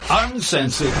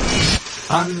Uncensored,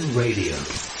 unradio.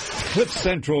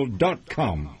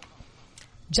 CliffCentral.com.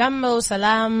 Jammo,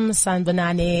 salam, san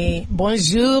banane.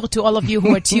 Bonjour to all of you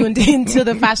who are tuned in to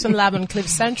the Fashion Lab on Cliff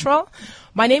Central.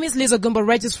 My name is Liz Ogumbo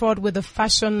Regisford with the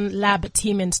Fashion Lab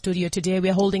team in studio today.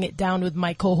 We're holding it down with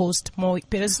my co-host, Moik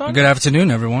Peterson. Good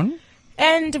afternoon, everyone.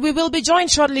 And we will be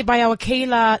joined shortly by our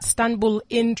Kayla Stanbul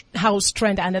in-house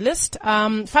trend analyst.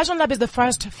 Fashion Lab is the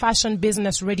first fashion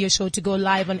business radio show to go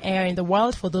live on air in the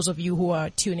world, for those of you who are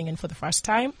tuning in for the first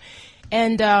time.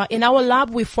 And in our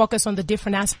lab, we focus on the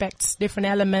different aspects, different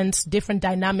elements, different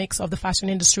dynamics of the fashion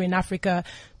industry in Africa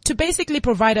to basically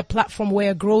provide a platform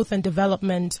where growth and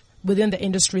development within the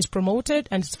industry is promoted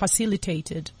and it's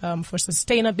facilitated for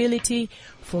sustainability,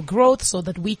 for growth, so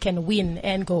that we can win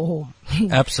and go home.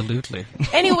 Absolutely.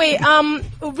 Anyway,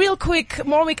 real quick,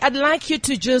 Morwick, I'd like you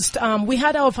to just, we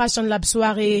had our Fashion Lab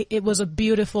soiree. It was a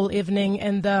beautiful evening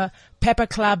in the Pepper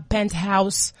Club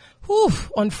Penthouse.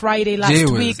 On Friday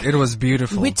last week. It was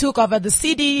beautiful. We took over the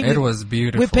city. It was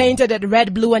beautiful. We painted it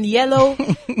red, blue, and yellow.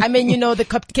 I mean, you know, the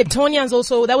Cape Townians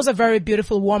also, that was a very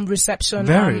beautiful, warm reception.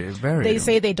 Very. They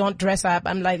say they don't dress up.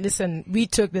 I'm like, listen, we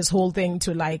took this whole thing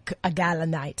to like a gala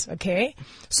night, okay?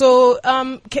 So,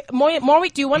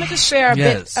 Morwick, do you want to just share a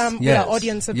bit with our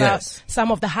audience about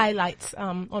some of the highlights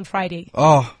on Friday?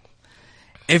 Oh.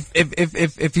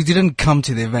 If you didn't come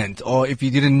to the event or if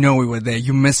you didn't know we were there,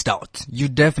 you missed out. You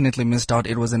definitely missed out.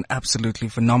 It was an absolutely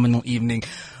phenomenal evening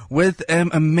with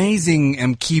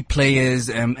amazing key players.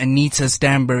 Anita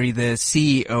Stanbury, the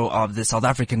CEO of the South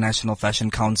African National Fashion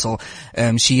Council,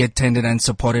 she attended and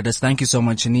supported us. Thank you so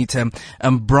much, Anita.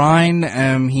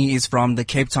 Brian, he is from the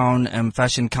Cape Town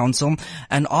Fashion Council,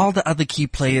 and all the other key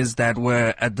players that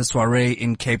were at the soiree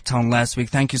in Cape Town last week.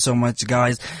 Thank you so much,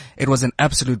 guys. It was an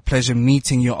absolute pleasure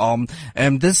meeting you all.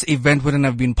 This event wouldn't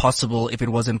have been possible if it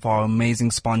wasn't for our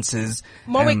amazing sponsors.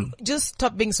 Morwick, just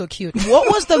stop being so cute. What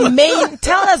was the main,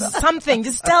 tell us something,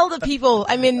 just tell the people.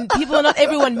 I mean, not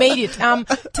everyone made it.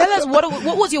 Tell us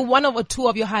what was your one or two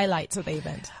of your highlights of the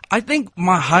event? I think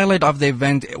my highlight of the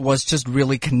event was just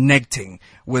really connecting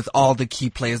with all the key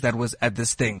players that was at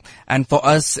this thing. And for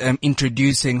us,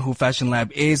 introducing who Fashion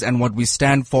Lab is and what we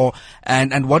stand for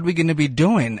and what we're going to be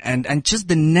doing and just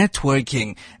the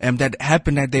networking, that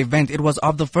happened at the event. It was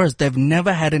of the first. They've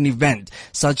never had an event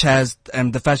such as,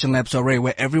 the Fashion Lab soiree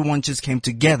where everyone just came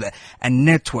together and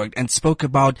networked and spoke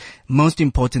about, most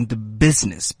important, the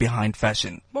business behind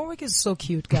fashion. Morwick is so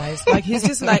cute, guys. Like, he's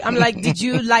just like, I'm like, did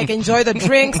you like enjoy the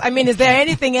drinks? I mean, is there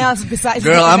anything else besides?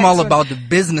 Girl, I'm all about the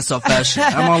business of fashion.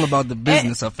 I'm all about the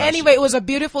business of fashion. Anyway, it was a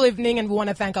beautiful evening, and we want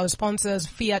to thank our sponsors.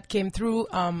 Fiat came through,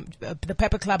 the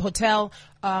Pepper Club Hotel,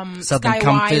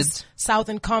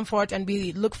 Southern Comfort, and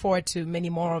we look forward to many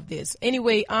more of this.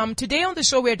 Anyway, today on the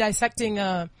show, we're dissecting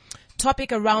a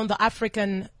topic around the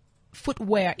African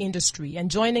footwear industry, and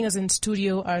joining us in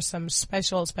studio are some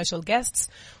special guests.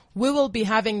 We will be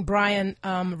having Brian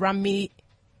Ramkilawan.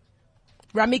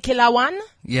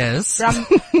 Yes.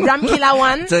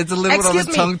 Ramkilawan. So it's a little bit of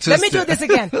a tongue twister. Let me do this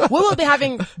again. We will be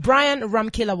having Brian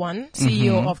Ramkilawan,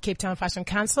 CEO of Cape Town Fashion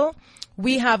Council.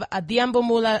 We have Adhiambo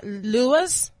Mula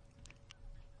Lewis.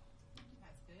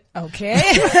 Okay.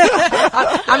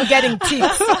 I'm getting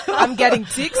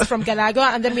tics from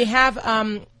Galagua. And then we have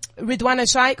Ridwana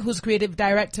Shaikh, who's creative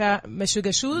director,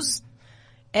 Meshuga Shoes.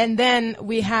 And then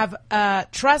we have a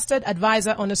trusted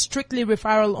advisor on a strictly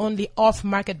referral only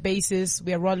off-market basis.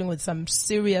 We are rolling with some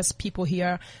serious people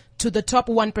here. To the top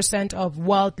 1% of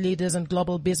world leaders and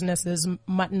global businesses,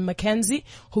 Martin McKenzie,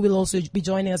 who will also be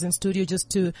joining us in studio just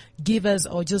to give us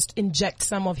or just inject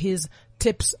some of his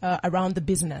tips around the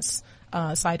business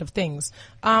side of things.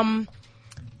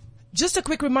 Just a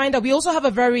quick reminder, we also have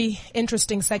a very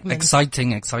interesting segment.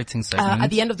 Exciting segment. At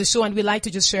the end of the show, and we like to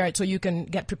just share it so you can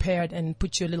get prepared and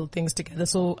put your little things together.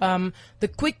 So, the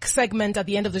quick segment at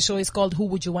the end of the show is called Who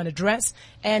Would You Want to Dress?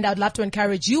 And I'd love to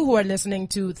encourage you who are listening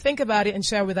to think about it and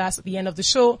share with us at the end of the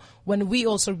show when we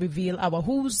also reveal our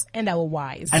who's and our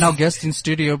whys. And our guest in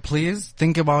studio, please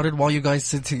think about it while you guys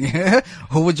sitting here.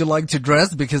 Who would you like to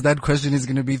dress? Because that question is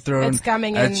going to be thrown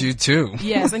at you too.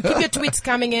 Yes, and keep your tweets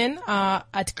coming in,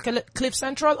 at Cliff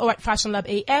Central or at Fashion Lab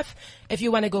AF. If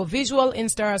you want to go visual,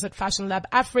 Insta us at Fashion Lab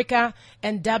Africa,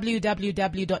 and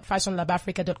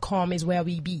www.fashionlabafrica.com is where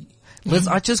we be. Liz,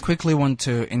 I just quickly want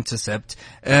to intercept.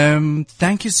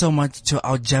 Thank you so much to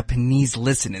our Japanese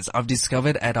listeners. I've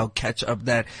discovered at our catch up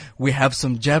that we have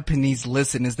some Japanese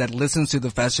listeners that listens to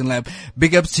the Fashion Lab.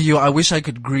 Big ups to you. I wish I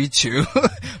could greet you,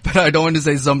 but I don't want to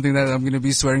say something that I'm going to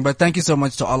be swearing. But thank you so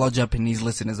much to all our Japanese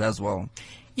listeners as well.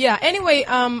 Yeah. Anyway,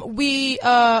 we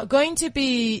are going to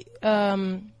be,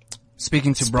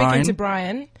 speaking to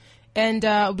Brian.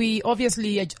 And we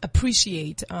obviously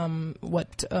appreciate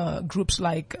what groups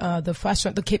like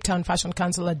the Cape Town Fashion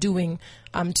Council are doing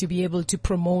to be able to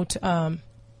promote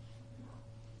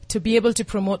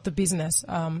the business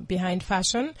behind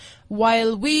fashion.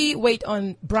 While we wait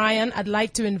on Brian, I'd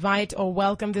like to invite or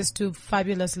welcome these two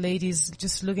fabulous ladies,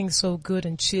 just looking so good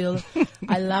and chill.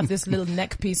 I love this little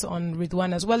neck piece on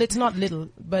Ridwan as well. It's not little,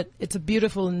 but it's a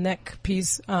beautiful neck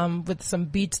piece with some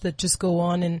beads that just go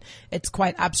on, and it's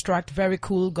quite abstract, very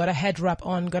cool. Got a head wrap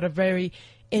on, got a very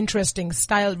interesting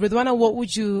style. Ridwana, what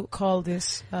would you call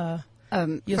this? Your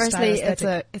Firstly,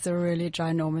 style it's a really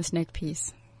ginormous neck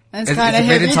piece. It's kind of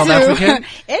made in South Africa?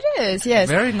 It is, yes.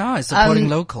 Very nice. Supporting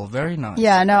local. Very nice.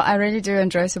 Yeah, no, I really do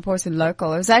enjoy supporting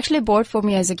local. It was actually bought for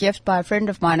me as a gift by a friend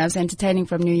of mine I was entertaining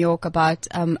from New York about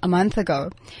a month ago.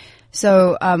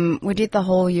 So we did the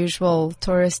whole usual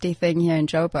touristy thing here in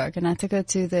Joburg, and I took her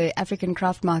to the African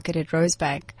craft market at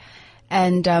Rosebank.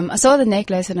 And I saw the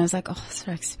necklace and I was like, oh, it's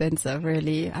so expensive,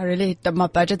 really. My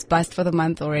budget's bust for the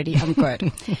month already. I'm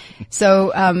good.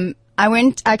 So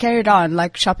I carried on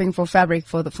like shopping for fabric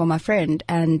for my friend,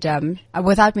 and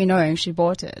without me knowing, she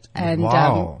bought it. And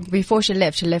Wow. Before she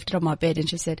left it on my bed, and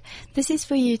she said, "This is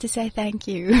for you to say thank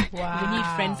you." Wow. We need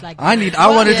friends like that. I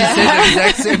wanted to say the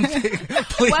exact same thing.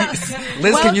 Please.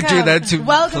 Liz, can you do that too?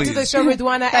 Welcome please? to the show,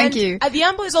 Ridwana. Thank and you.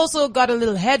 Adhiambo has also got a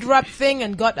little head wrap thing,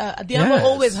 and got Adhiambo Yes.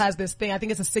 always has this thing. I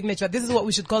think it's a signature. This is what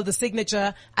we should call the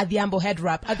signature Adhiambo head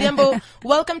wrap. Adhiambo,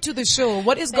 welcome to the show.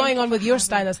 What is going on with your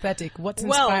style aesthetic? What's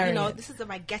inspiring Well, it? this is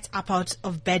my get up out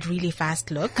of bed really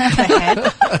fast look. The head.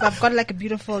 So I've got like a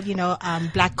beautiful,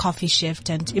 black coffee shift,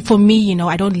 and for me,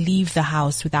 I don't leave the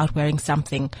house without wearing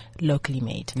something locally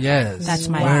made. Yes. That's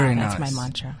my Very that's nice. my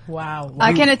mantra. Wow.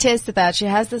 I can attest to that. She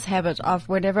has this habit of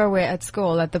whenever we're at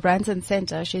school at the Branson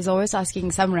Center, she's always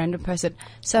asking some random person,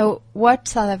 "So what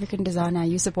South African designer are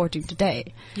you supporting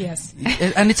today?" Yes.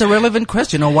 And it's a relevant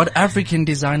question. Or what African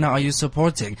designer are you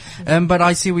supporting? But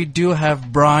I see we do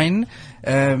have Brian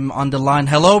on the line.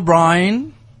 Hello,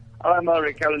 Brian. Hi,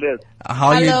 Murray. How it is?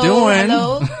 How you doing?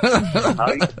 Hello.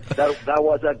 That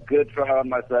was a good try on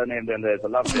my surname. Then there's a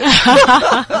love it.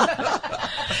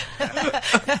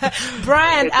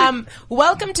 Brian,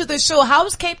 welcome to the show.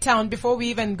 How's Cape Town before we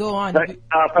even go on? Cape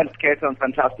Town's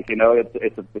fantastic.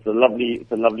 It's a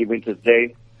lovely winter's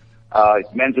day.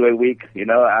 It's Men's Wear Week.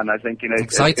 And I think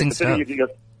Exciting it's stuff.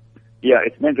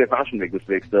 it's Men's Wear Fashion Week this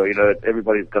week. So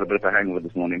everybody's got a bit of a hangover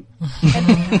this morning. And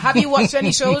have you watched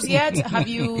any shows yet? Have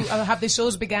the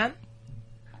shows began?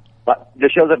 But the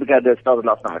shows that began they started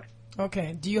last night.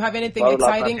 Okay. Do you have anything Well,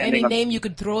 last exciting? night, Any ending up- name you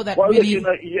could throw that Well, really?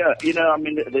 I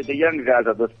mean, the younger guys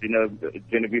are just,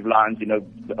 Genevieve Lyons,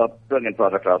 a brilliant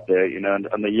product out there, and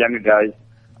the younger guys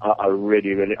are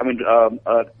really, really, I mean,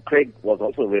 Craig was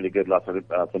also really good last night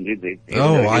from Disney.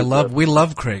 We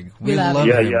love Craig. We love him.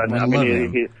 Yeah, We I love mean,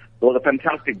 him. there was a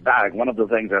fantastic bag. One of the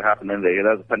things that happened in there,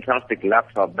 there's a fantastic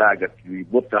laptop bag that we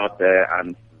whipped out there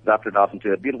and zapped it out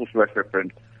into a beautiful sweatshirt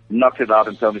print, knocked it out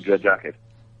and turned it into a jacket.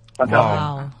 Fantastic.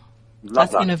 Wow. Love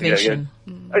That's that. innovation.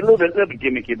 A little bit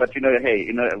gimmicky, but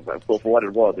for what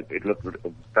it was, it looked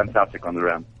fantastic on the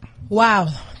ram. Wow.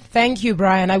 Thank you,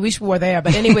 Brian. I wish we were there.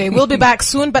 But anyway, we'll be back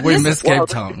soon. But We listen, miss Cape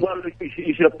Town. Well,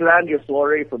 you should have planned your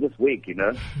soiree for this week,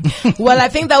 well, I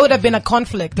think that would have been a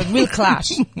conflict, a real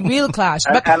clash. Real clash.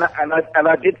 But And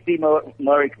I did see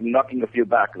Murray knocking a few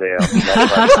back there.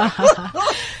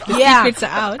 yeah. Secrets are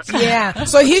out. Yeah.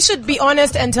 So he should be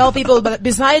honest and tell people, but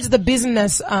besides the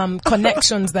business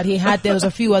connections that he had, there was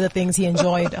a few other things he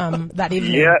enjoyed that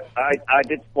evening. Yeah, I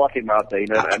did spot him out there,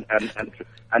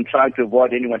 and trying to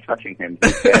avoid anyone touching him.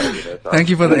 So. Thank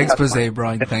you for the expose,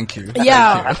 Brian. Thank you.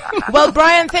 Yeah. Well,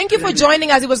 Brian, thank you for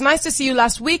joining us. It was nice to see you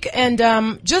last week.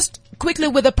 And just quickly,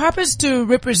 with the purpose to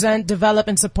represent, develop,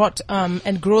 and support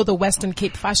and grow the Western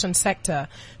Cape fashion sector,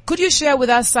 could you share with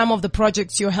us some of the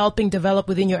projects you're helping develop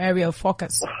within your area of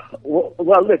focus? Well,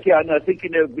 look, yeah, I think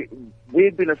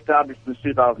we've been established since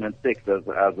 2006 as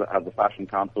a fashion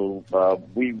council.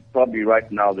 We probably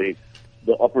right now the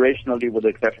operationally, with the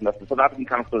exception of the South African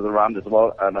Council is around as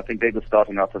well, and I think they're just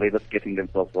starting out, so they're just getting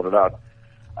themselves sorted out.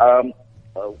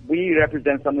 We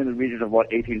represent something in the region of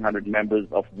about 1,800 members,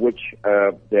 of which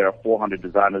there are 400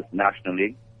 designers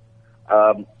nationally.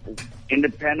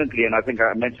 Independently, and I think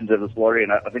I mentioned it this morning,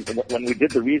 and I think when we did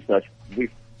the research,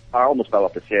 I almost fell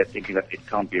off the chair thinking that it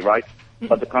can't be right,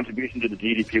 but the contribution to the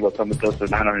GDP was something close to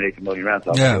 980 million rand.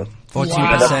 Yeah,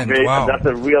 14%. Wow. That's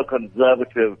a real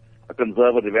conservative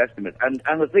estimate. And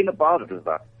the thing about it is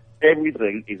that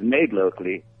everything is made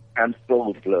locally and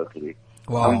sold locally.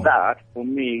 Wow. And that, for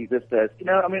me, this says,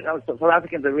 South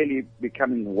Africans are really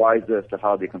becoming wiser as to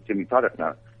how they're consuming product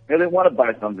now. You know, they want to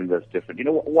buy something that's different. You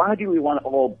know, why do we want to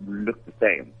all look the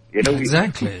same? You know,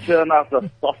 Exactly. we turn out the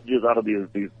sausages out of these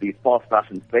fast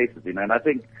fashion spaces, you know, and I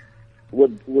think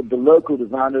with the local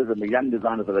designers and the young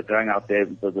designers that are going out there,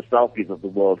 the selfies of the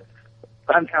world,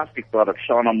 fantastic products,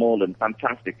 Shana Moreland,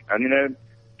 fantastic. And, you know,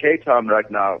 K-Town right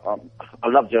now, I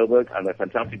love Joburg and they're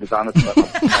fantastic designers, but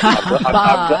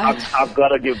I've got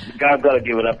to give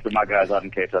it up to my guys out in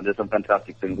K-Town. There's some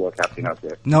fantastic things work happening out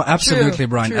there. No, absolutely, True,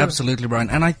 Brian. true. Absolutely, Brian.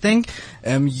 And I think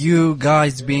you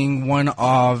guys being one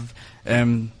of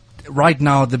right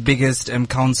now the biggest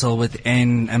council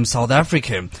within South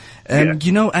Africa. Yeah.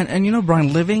 You know, and you know,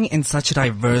 Brian, living in such a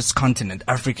diverse continent,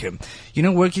 Africa, you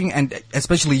know, working, and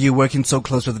especially you working so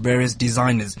close with various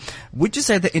designers, would you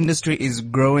say the industry is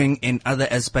growing in other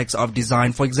aspects of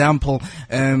design? For example,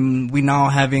 we now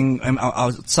having,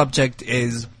 our subject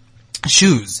is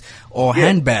shoes or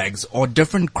handbags or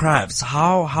different crafts.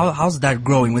 How's that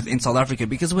growing within South Africa?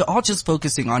 Because we're all just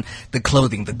focusing on the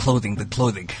clothing.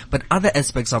 But other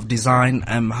aspects of design,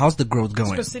 how's the growth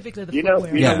going? Specifically the You know,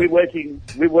 footwear. Yeah.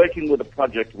 we're working with a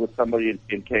project with somebody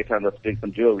in Cape Town that's doing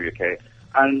some jewelry, okay?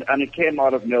 And it came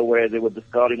out of nowhere. They were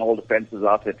discarding all the fences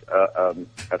out at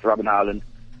Robben Island.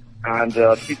 And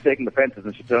she's taking the fences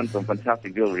and she turned some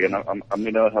fantastic jewelry. And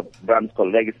you know, her brand's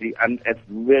called Legacy, and it's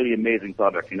really amazing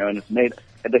product, you know, and it's made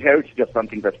at the heritage of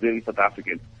something that's really South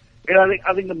African. You know,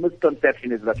 I think the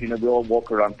misconception is that, you know, we all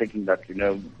walk around thinking that, you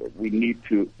know, we need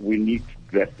to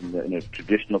dress in a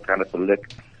traditional kind of a look.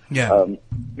 Yeah.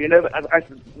 You know,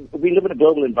 we live in a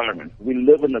global environment. We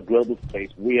live in a global space.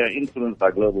 We are influenced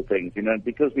by global things. You know,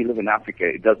 because we live in Africa,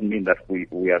 it doesn't mean that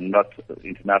we are not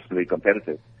internationally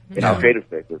competitive in our creative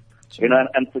spaces. You know,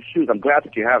 and for shoes, I'm glad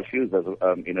that you have shoes as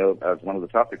you know, as one of the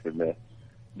topics in there,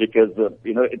 because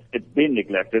you know, it's been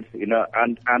neglected. You know,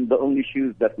 and the only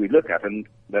shoes that we look at and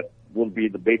that will be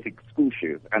the basic school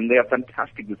shoes, and there are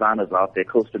fantastic designers out there,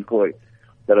 Coast and Koi,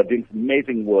 that are doing some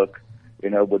amazing work, you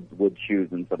know, with shoes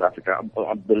in South Africa.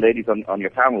 The ladies on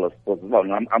your panel, I suppose, as well.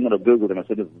 And I'm going to Google them as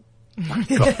soon as...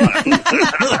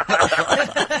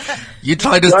 You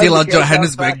try to steal our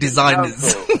Johannesburg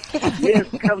designers. Yes,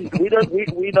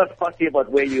 we're not fussy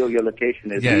about where your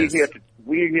location is. Yes.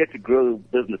 We're here to grow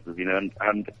businesses, you know,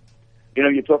 and you know,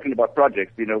 you're talking about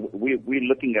projects, you know, we're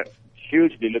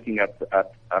hugely looking at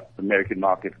the American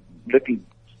market, looking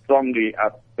strongly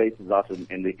at spaces out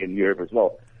in Europe as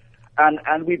well.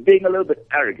 And we're being a little bit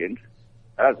arrogant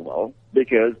as well,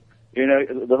 because, you know,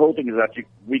 the whole thing is that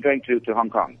we're going to Hong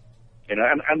Kong, you know,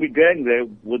 and we're going there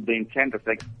with the intent of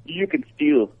saying, you can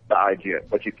steal the idea,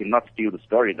 but you cannot steal the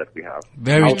story that we have.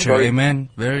 Very true, amen.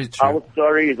 Very true. Our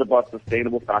story is about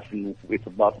sustainable fashion. It's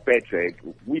about fair trade.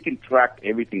 We can track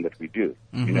everything that we do.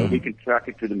 You know, we can track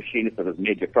it to the machinist that has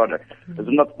made your product. It's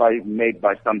not made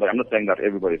by somebody. I'm not saying that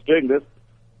everybody's doing this,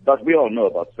 but we all know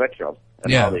about sweatshops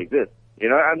and how they exist. You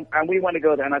know, and we want to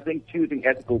go there, and I think choosing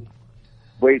ethical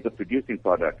ways of producing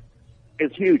products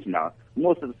is huge now.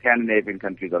 Most of the Scandinavian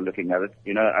countries are looking at it,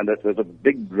 you know, and there's a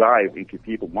big drive into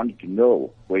people wanting to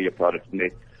know where your products are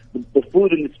made. The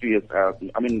food industry is,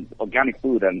 organic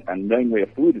food and knowing where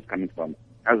your food is coming from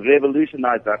has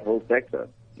revolutionized that whole sector,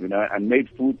 you know, and made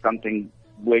food something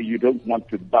where you don't want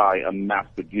to buy a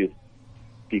mass-produced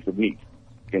piece of meat,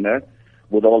 you know,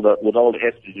 with all the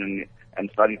estrogen and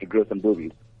starting to grow some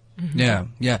boobies. Yeah.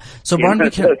 So, Brian,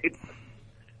 we can...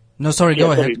 No, sorry,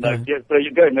 go ahead. So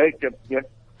you go, mate. Yeah.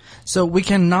 So we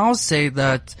can now say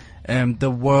that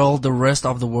the rest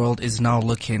of the world is now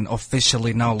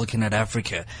officially looking at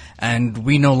Africa. And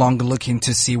we no longer looking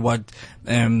to see what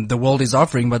the world is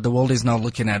offering, but the world is now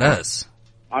looking at us.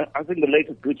 I think the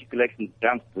latest Gucci collection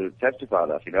stands to testify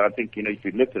that. You know, I think, you know, if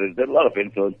you look at it, there's a lot of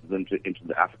influences into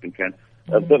the African trend.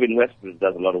 Vivienne Westwood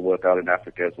does a lot of work out in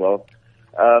Africa as well.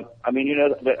 I mean, you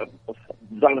know,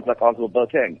 designers like Oswald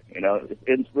Boateng, you know,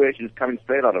 inspiration is coming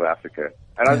straight out of Africa.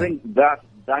 And I think that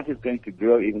is going to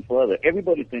grow even further.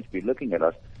 Everybody seems to be looking at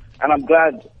us. And I'm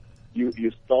glad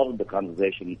you started the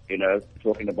conversation, you know,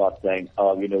 talking about saying,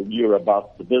 you know, you're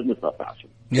about the business of fashion.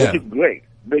 Yeah. Which is great,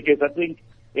 because I think,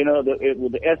 you know,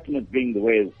 with the estimates being the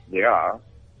way they are,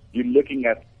 you're looking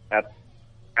at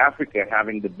Africa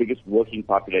having the biggest working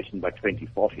population by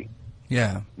 2040.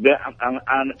 Yeah.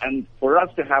 And for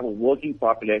us to have a working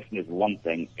population is one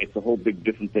thing. It's a whole big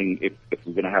different thing if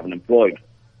we're going to have an employed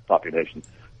population.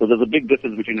 So there's a big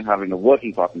difference between having a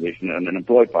working population and an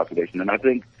employed population. And I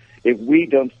think if we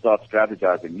don't start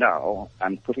strategizing now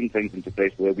and putting things into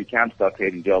place where we can start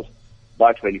creating jobs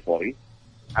by 2040,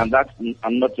 and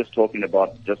I'm not just talking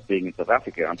about just being in South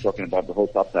Africa. I'm talking about the whole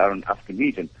Sub-Saharan African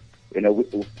region. You know,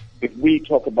 if we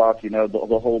talk about,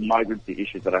 the whole migrancy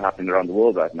issues that are happening around the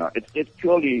world right now, it's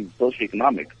purely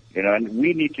socioeconomic, and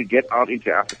we need to get out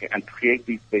into Africa and create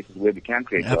these spaces where we can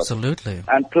create jobs. Absolutely.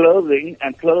 And clothing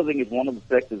is one of the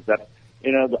sectors that,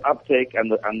 the uptake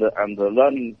and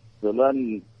the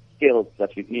learning skills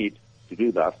that you need to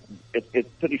do that, it's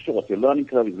pretty short. Your learning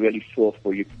curve is really short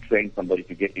for you to train somebody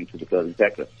to get into the clothing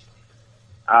sector.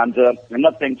 And I'm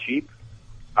not saying cheap.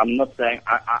 I'm not saying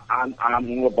I'm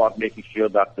more about making sure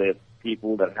that the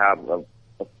people that have a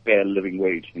fair living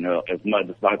wage, as much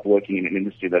despite working in an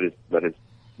industry that is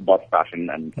about fashion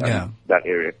and that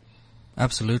area.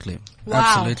 Absolutely. Wow.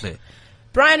 Absolutely.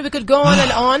 Brian, we could go on and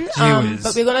on,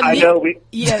 but we're gonna leave. I know we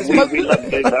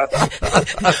love doing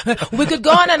that. We could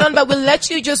go on and on, but we'll let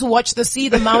you just watch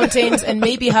the mountains, and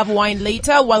maybe have wine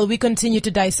later while we continue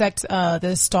to dissect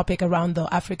this topic around the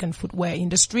African footwear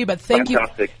industry. But thank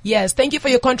Fantastic. you. Yes, thank you for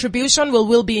your contribution.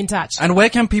 We'll be in touch. And where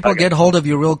can people get hold of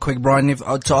you real quick, Brian, if,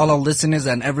 to all our listeners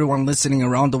and everyone listening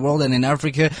around the world and in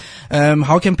Africa,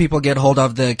 how can people get hold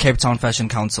of the Cape Town Fashion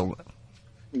Council?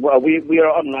 Well, we are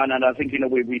online, and I think,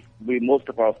 we most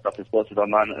of our stuff is posted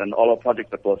online, and all our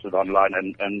projects are posted online,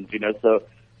 and it's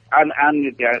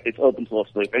open source,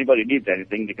 so if anybody needs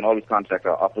anything, you can always contact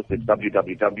our office. It's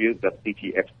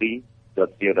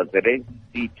www.ctfc.co.za,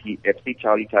 CTFC,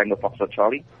 Charlie Tango Foxtrot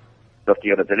Charlie,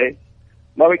 .co.za.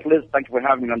 Marek, Liz, thank you for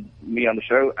having me on the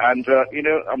show, and,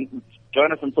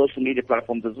 join us on social media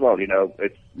platforms as well.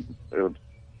 It's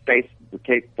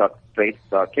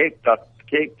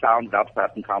Cape Town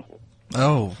Fashion Council.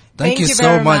 Oh, thank you so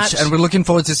very much. And we're looking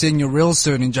forward to seeing you real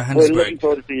soon in We're Johannesburg. looking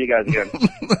forward to seeing you guys again.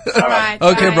 All right.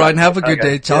 Okay, bye. Brian, have a good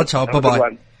Okay, day. Ciao, yes, ciao. have a good Bye-bye.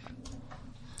 one.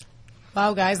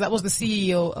 Wow, guys, that was the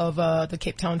CEO of the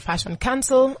Cape Town Fashion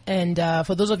Council. And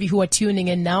for those of you who are tuning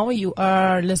in now, you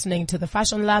are listening to the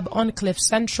Fashion Lab on Cliff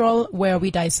Central, where we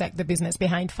dissect the business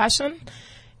behind fashion.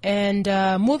 And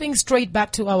moving straight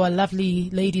back to our lovely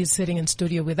ladies sitting in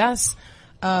studio with us,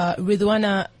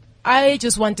 Ridwana, I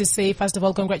just want to say, first of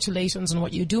all, congratulations on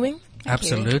what you're doing.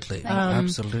 Absolutely.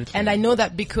 Absolutely. And I know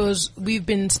that because we've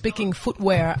been speaking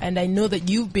footwear, and I know that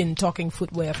you've been talking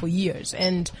footwear for years.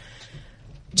 And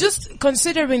just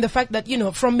considering the fact that,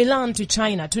 from Milan to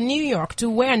China to New York to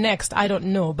where next, I don't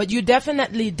know. But you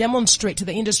definitely demonstrate to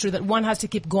the industry that one has to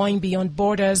keep going beyond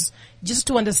borders just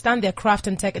to understand their craft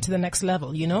and take it to the next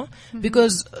level,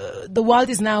 Because the world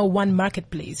is now one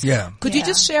marketplace. Yeah. Could you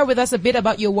just share with us a bit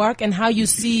about your work and how you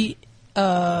see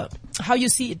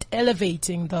it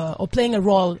elevating or playing a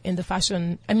role in the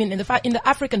fashion, in the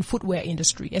African footwear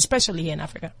industry, especially here in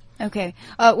Africa? Okay.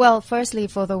 Well, firstly,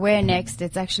 for the Where Next,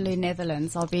 it's actually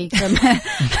Netherlands. I'll be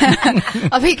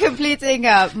I'll be completing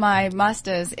my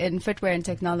master's in footwear and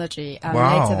technology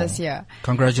later this year.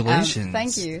 Congratulations.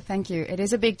 Thank you. It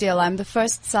is a big deal. I'm the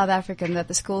first South African that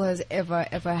the school has ever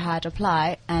had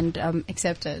apply and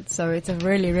accepted. So it's a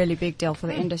really, really big deal for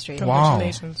the industry.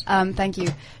 Congratulations. Thank you.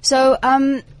 So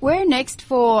Where Next,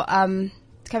 for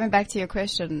coming back to your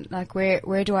question, like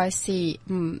where do I see?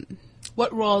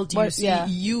 What role do you see yeah.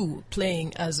 you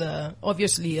playing as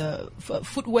obviously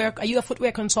footwear? Are you a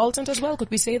footwear consultant as well? Could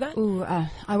we say that? Ooh,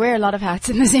 I wear a lot of hats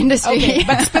in this industry. Okay,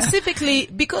 but specifically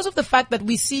because of the fact that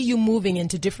we see you moving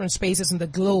into different spaces in the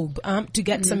globe to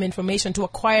get some information, to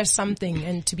acquire something,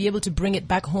 and to be able to bring it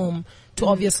back home to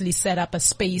obviously set up a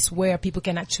space where people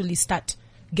can actually start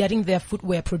getting their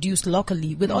footwear produced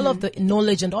locally with all of the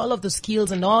knowledge and all of the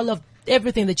skills and all of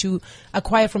everything that you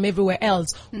acquire from everywhere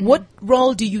else. What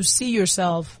role do you see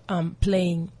yourself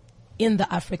playing in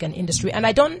the African industry? And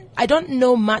I don't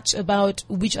know much about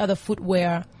which other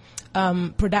footwear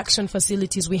production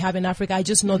facilities we have in Africa. I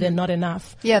just know they're not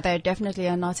enough. Yeah, they definitely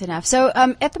are not enough. So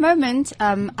at the moment,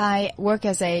 I work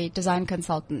as a design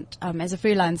consultant, as a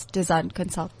freelance design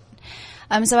consultant.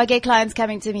 So I get clients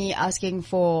coming to me asking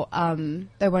for,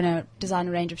 they want to design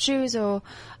a range of shoes, or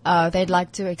they'd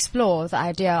like to explore the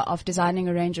idea of designing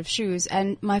a range of shoes.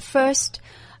 And my first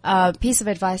piece of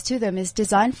advice to them is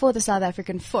design for the South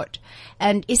African foot.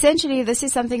 And essentially this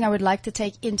is something I would like to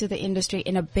take into the industry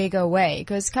in a bigger way,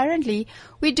 because currently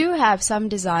we do have some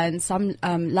designs, some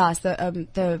last.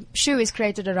 The shoe is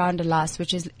created around a last,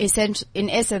 which is in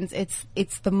essence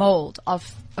it's the mold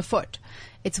of a foot.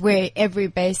 It's where every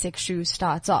basic shoe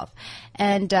starts off.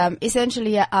 And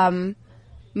essentially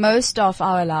most of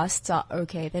our lasts are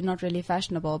okay. They're not really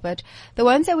fashionable. But the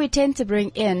ones that we tend to bring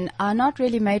in are not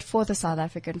really made for the South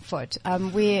African foot.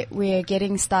 We're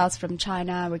getting styles from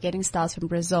China. We're getting styles from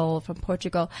Brazil, from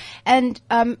Portugal. And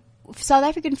South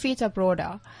African feet are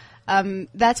broader.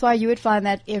 That's why you would find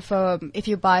that if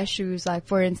you buy shoes, like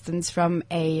for instance from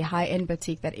a high-end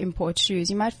boutique that imports shoes,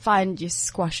 you might find you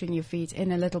squashing your feet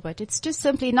in a little bit. It's just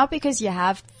simply not because you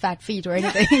have fat feet or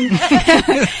anything.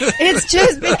 It's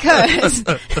just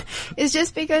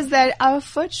because that our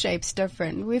foot shape's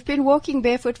different. We've been walking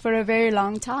barefoot for a very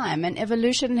long time, and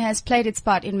evolution has played its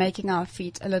part in making our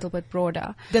feet a little bit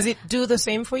broader. Does it do the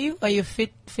same for you? Are your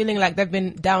feet feeling like they've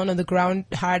been down on the ground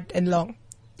hard and long?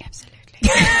 Absolutely.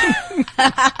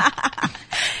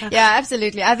 Yeah,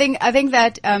 absolutely. I think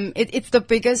that it's the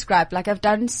biggest gripe. Like, I've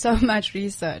done so much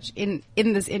research in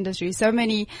this industry, so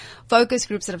many focus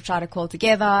groups that I've tried to call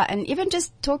together, and even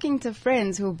just talking to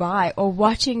friends who buy or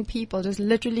watching people just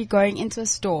literally going into a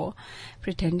store,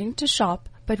 pretending to shop,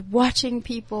 but watching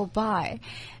people buy.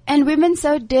 And women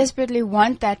so desperately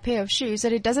want that pair of shoes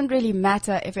that it doesn't really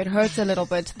matter if it hurts a little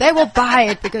bit. They will buy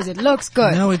it because it looks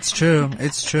good. No, it's true.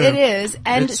 It's true. It is.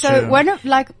 And It's so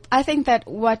true. I think that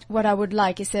what I would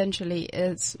like essentially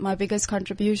is my biggest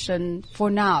contribution for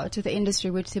now to the industry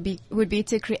would be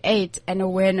to create an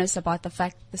awareness about the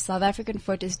fact the South African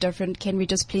foot is different. Can we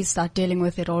just please start dealing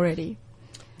with it already?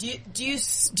 Do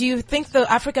you think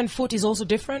the African foot is also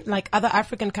different, like other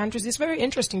African countries? It's very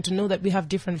interesting to know that we have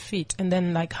different feet, and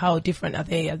then like how different are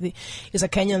they? Is a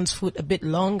Kenyan's foot a bit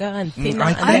longer and thinner?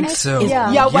 I think so.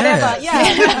 Yeah, whatever.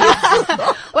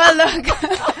 Yeah. Well, look.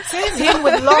 Same him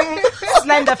with long,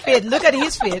 slender feet. Look at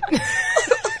his feet.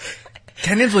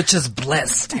 Kenyans were just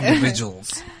blessed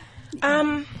individuals.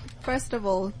 First of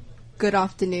all, good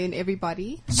afternoon,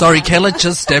 everybody. Sorry, Kayla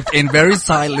just stepped in very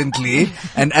silently,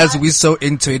 and as we so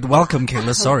into it, welcome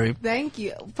Kayla, sorry. Thank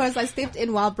you. First, I stepped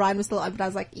in while Brian was still on, but I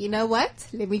was like, you know what?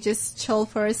 Let me just chill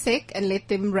for a sec and let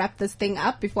them wrap this thing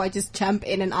up before I just jump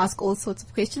in and ask all sorts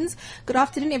of questions. Good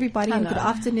afternoon, everybody, and good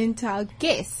afternoon to our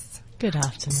guests. Good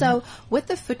afternoon. So, with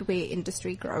the footwear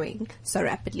industry growing so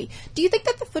rapidly, do you think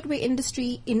that the footwear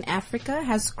industry in Africa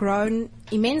has grown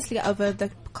immensely over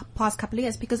the past couple of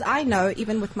years? Because I know,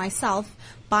 even with myself,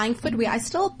 buying footwear, I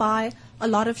still buy a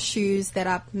lot of shoes that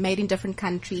are made in different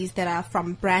countries, that are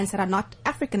from brands that are not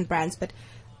African brands. But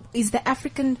is the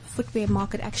African footwear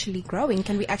market actually growing?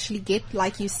 Can we actually get,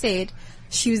 like you said,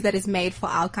 shoes that is made for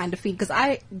our kind of feet? Because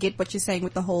I get what you're saying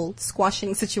with the whole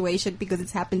squashing situation, because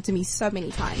it's happened to me so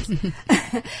many times.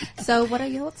 So what are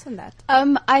your thoughts on that?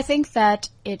 I think that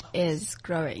it is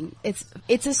growing.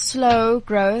 It's a slow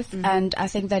growth, and I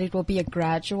think that it will be a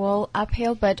gradual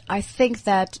uphill, but I think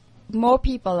that more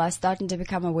people are starting to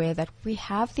become aware that we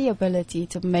have the ability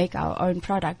to make our own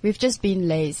product. We've just been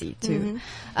lazy too.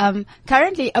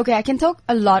 Currently, okay, I can talk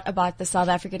a lot about the South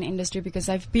African industry because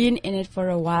I've been in it for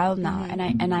a while now,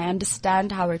 and I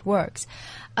understand how it works.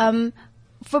 From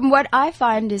what I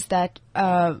find is that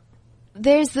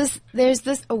there's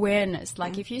this awareness.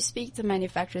 Like, if you speak to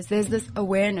manufacturers, there's this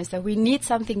awareness that we need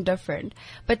something different,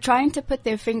 but trying to put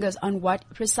their fingers on what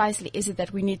precisely is it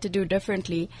that we need to do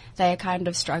differently, they are kind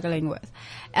of struggling with.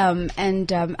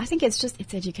 I think it's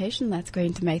education that's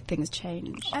going to make things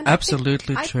change. And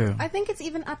Absolutely true. I think it's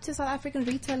even up to South African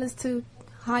retailers to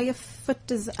hire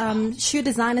shoe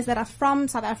designers that are from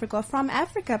South Africa or from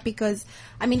Africa, because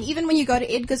I mean, even when you go to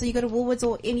Edgar's or you go to Woolworths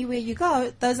or anywhere you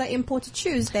go, those are imported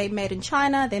shoes. They're made in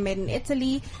China, they're made in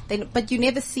Italy, but you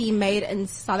never see made in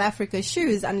South Africa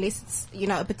shoes unless it's,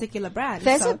 a particular brand.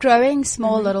 There's a growing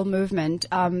small little movement,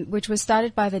 which was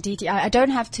started by the DTI. I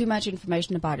don't have too much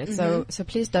information about it, so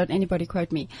please don't anybody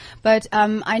quote me. But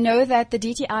I know that the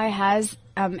DTI has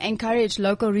encouraged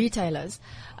local retailers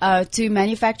to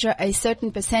manufacture a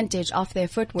certain percentage of their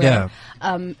footwear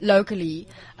locally.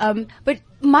 But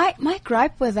my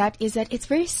gripe with that is that it's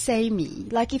very samey.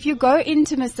 Like, if you go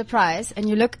into Mr. Price and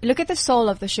you look at the sole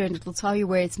of the shoe, and it will tell you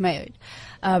where it's made.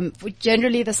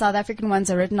 Generally, the South African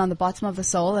ones are written on the bottom of the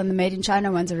sole, and the made in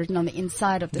China ones are written on the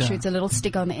inside of the shoe. It's a little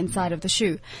sticker on the inside of the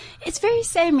shoe. It's very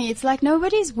samey. It's like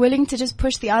nobody's willing to just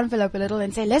push the envelope a little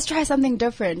and say, let's try something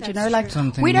different.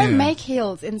 Something we don't new. make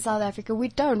heels in South Africa. We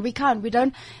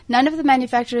can't. None of the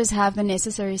manufacturers have the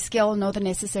necessary skill nor the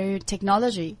necessary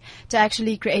technology to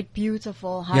actually create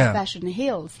beautiful high fashion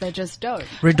heels. They just don't.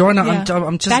 Redorna, Yeah.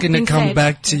 I'm just That going to being come said-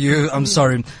 back to you. I'm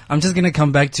sorry. I'm just going to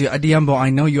come back to you. Adiyambo, I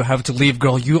know you have to leave,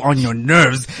 girl. You on your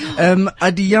nerves.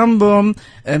 Adiyambo,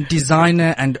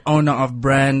 designer and owner of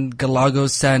brand Galago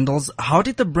Sandals. How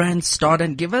did the brand start?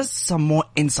 And give us some more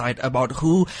insight about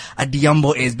who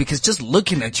Adiyambo is, because just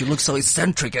looking at you looks so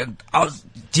eccentric. And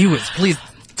please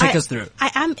Take us through.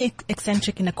 I am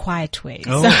eccentric in a quiet way.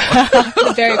 Oh. So,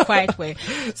 a very quiet way.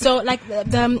 So like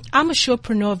I'm a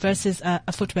showpreneur versus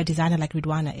a footwear designer like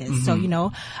Ridwana is. So,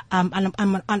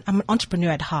 I'm an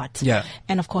entrepreneur at heart. Yeah.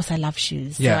 And of course I love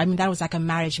shoes. Yeah. So, I mean, that was like a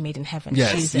marriage made in heaven.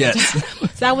 Yes, Shoes. yes.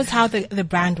 So that was how the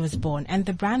brand was born. And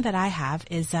the brand that I have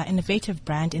is an innovative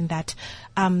brand in that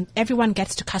everyone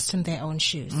gets to custom their own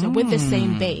shoes. So with the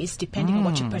same base, depending on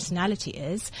what your personality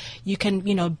is, you can,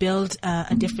 build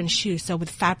a different shoe. So with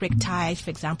fabric ties, for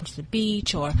example, to the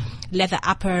beach, or leather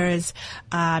uppers,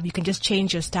 you can just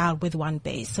change your style with one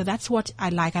base. So that's what I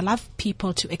like. I love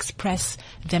people to express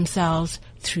themselves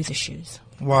through the shoes.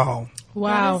 Wow.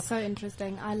 Wow. That is so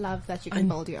interesting. I love that you can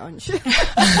build your own shoe.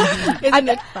 Isn't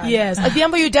it fun? Yes.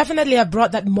 Adiambo, you definitely have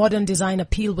brought that modern design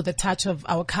appeal with a touch of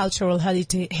our cultural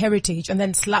heritage and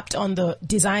then slapped on the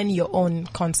design your own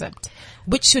concept,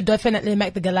 which should definitely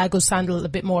make the Galago sandal a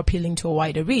bit more appealing to a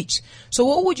wider reach. So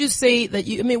what would you say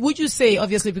would you say,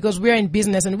 obviously, because we're in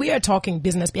business and we are talking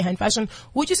business behind fashion,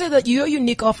 would you say that your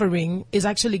unique offering is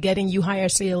actually getting you higher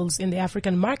sales in the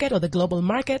African market or the global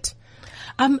market?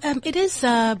 It is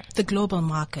the global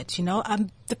market,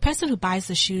 the person who buys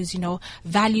the shoes,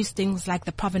 values things like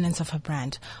the provenance of her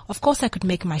brand. Of course, I could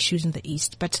make my shoes in the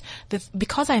East, but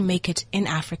because I make it in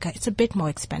Africa, it's a bit more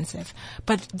expensive.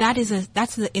 But that is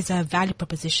a value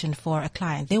proposition for a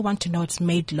client. They want to know it's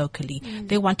made locally.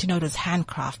 They want to know it was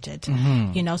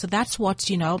handcrafted. So that's what,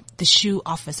 the shoe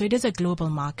offers. So it is a global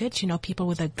market, people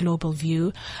with a global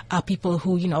view, people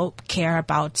who, care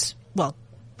about,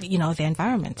 the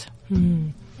environment.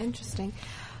 Interesting.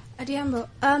 Adiambo,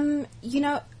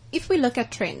 if we look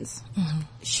at trends,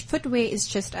 footwear is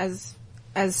just as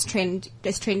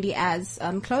trendy as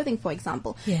clothing, for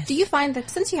example. Yes. Do you find that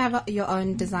since you have your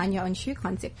own design, your own shoe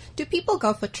concept, do people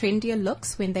go for trendier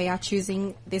looks when they are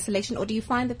choosing their selection, or do you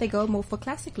find that they go more for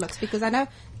classic looks? Because I know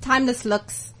timeless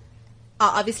looks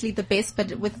are obviously the best,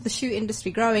 but with the shoe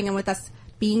industry growing and with us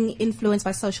being influenced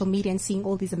by social media and seeing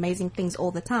all these amazing things all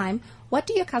the time, what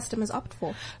do your customers opt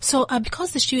for? So,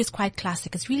 because the shoe is quite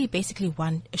classic, it's really basically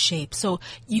one shape. So,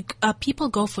 people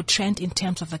go for trend in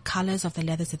terms of the colors of the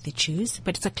leathers that they choose,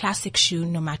 but it's a classic shoe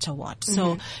no matter what.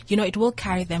 So, it will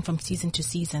carry them from season to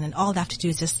season, and all they have to do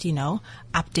is just,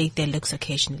 update their looks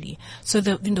occasionally. So,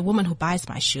 the woman who buys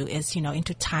my shoe is,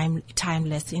 into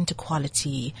timeless, into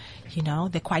quality,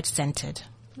 they're quite centered.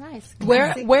 Nice.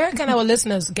 Where can our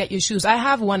listeners get your shoes? I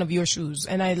have one of your shoes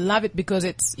and I love it because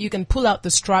you can pull out the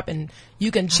strap and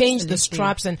you can change the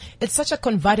straps, and it's such a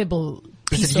convertible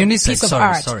piece of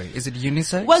art. Sorry. Is it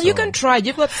unisex? Well, you can try.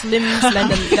 You've got slim,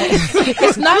 slender legs.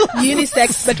 It's not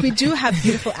unisex, but we do have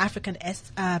beautiful African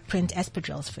print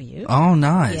espadrilles for you. Oh,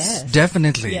 nice. Yes.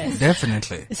 Definitely. Yes.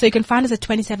 Definitely. So you can find us at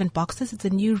 27 Boxes. It's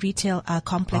a new retail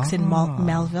complex in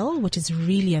Melville, which is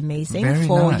really amazing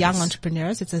for nice. young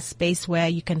entrepreneurs. It's a space where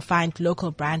you can find local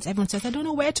brands. Everyone says, I don't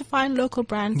know where to find local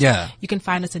brands. Yeah. You can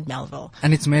find us in Melville.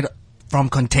 And it's made from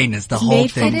containers, the whole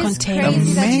made thing. from It is containers.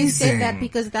 crazy that you Amazing. said that,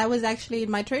 because that was actually in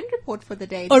my trend report for the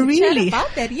day. Oh, To chat really?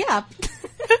 about that, yeah.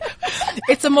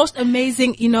 It's the most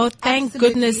amazing, thank Absolutely.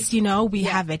 goodness, we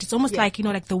have it. It's almost like,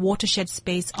 like the watershed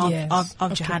space of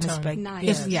Cape Johannesburg. Town. Nice.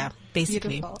 Yes, yeah,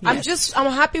 basically. Beautiful. Yes.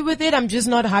 I'm happy with it. I'm just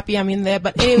not happy I'm in there.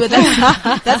 But anyway,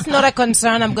 that's not a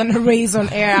concern I'm going to raise on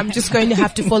air. I'm just going to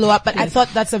have to follow up. But I thought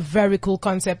that's a very cool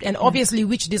concept. And obviously,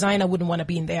 which designer wouldn't want to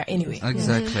be in there anyway?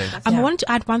 Exactly. I wanted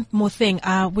to add one more thing.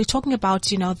 We're talking about,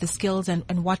 the skills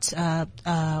and what's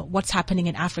happening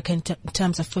in Africa in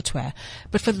terms of footwear.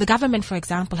 But for the government, for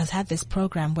example, has had this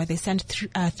program where they send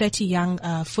 30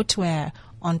 young footwear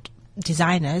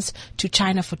designers to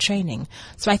China for training.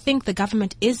 So I think the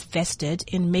government is vested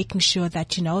in making sure that,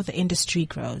 the industry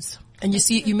grows. And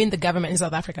you mean the government in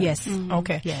South Africa? Yes.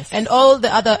 Okay. Yes. And all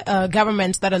the other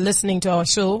governments that are listening to our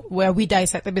show, where we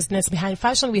dissect the business behind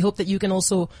fashion, we hope that you can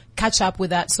also catch up with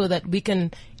that, so that we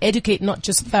can educate not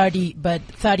just 30, but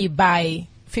 30 by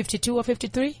 52 or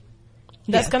 53.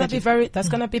 That's Yeah, gonna be that's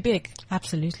gonna be big.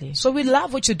 Absolutely. So we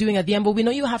love what you're doing at the end, but we know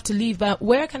you have to leave. But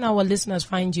where can our listeners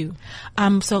find you?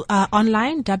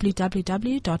 Online,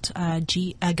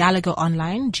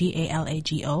 www.galagoonline,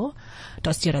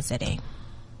 GALAGO.co.za.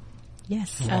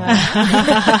 Yes.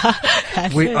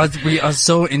 We are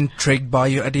so intrigued by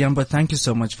you, Adiambo. Thank you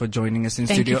so much for joining us in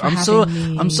Thank studio. you for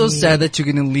having me. I'm so sad that you're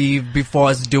gonna leave before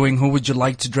us doing Who Would You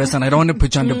Like to Dress, and I don't want to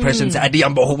put you under pressure and say,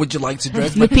 Adiambo, who would you like to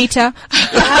dress? But Lupita.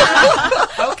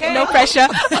 Okay. No pressure.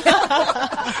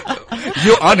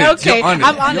 you're on it. Okay, You're on it.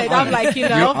 I'm on You're it. I'm like,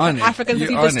 You're on it. African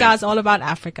You're on it. superstars, all about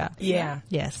Africa. Yeah.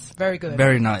 Yes. Very good.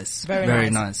 Very nice. Very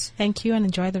nice. Thank you, and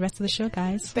enjoy the rest of the show,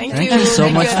 guys. Thank Thank you so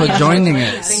much for joining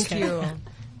us. Thank you.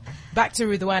 Back to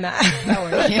Ridwana.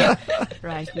 Yeah.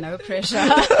 Right, no pressure.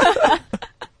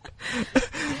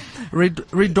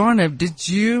 Ridwana, did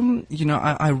you know,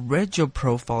 I read your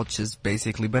profile just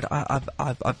basically, but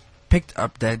I've picked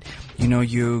up that, you know,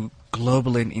 you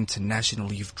global and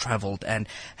international, you've traveled, and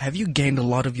have you gained a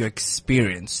lot of your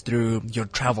experience through your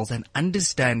travels and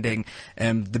understanding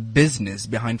the business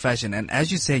behind fashion? And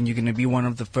as you're saying, you're going to be one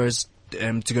of the first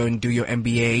to go and do your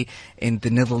MBA in the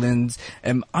Netherlands.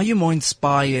 Are you more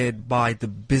inspired by the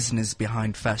business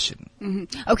behind fashion?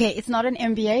 Mm-hmm. Okay, it's not an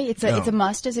MBA. It's a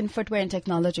master's in footwear and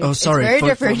technology. Oh, sorry. It's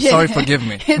very different. Sorry, forgive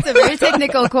me. It's a very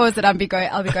technical course that I'll be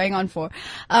going on for.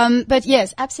 But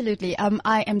yes, absolutely.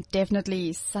 I am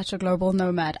definitely such a global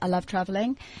nomad. I love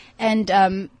traveling,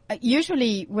 and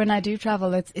usually when I do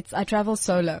travel, I travel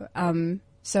solo.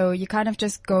 So you kind of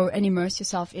just go and immerse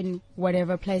yourself in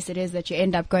whatever place it is that you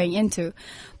end up going into.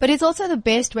 But it's also the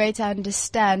best way to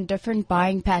understand different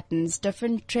buying patterns,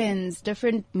 different trends,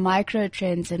 different micro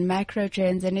trends and macro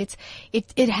trends. And it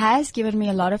has given me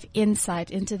a lot of insight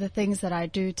into the things that I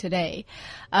do today.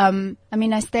 I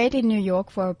mean, I stayed in New York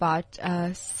for about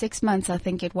 6 months, I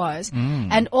think it was.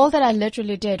 And all that I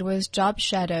literally did was job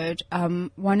shadowed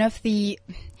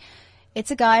it's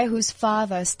a guy whose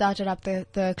father started up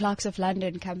the Clerks of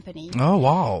London company. Oh,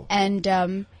 wow. And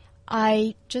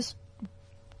I just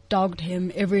dogged him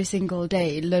every single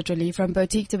day, literally, from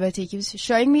boutique to boutique. He was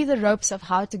showing me the ropes of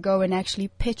how to go and actually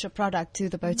pitch a product to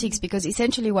the boutiques, because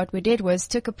essentially what we did was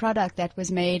took a product that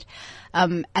was made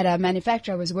at a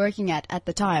manufacturer I was working at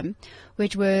the time,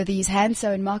 which were these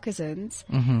hand-sewn moccasins.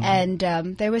 And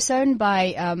they were sewn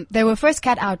by, they were first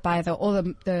cut out by all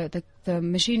the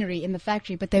machinery in the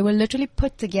factory, but they were literally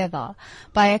put together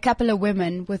by a couple of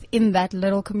women within that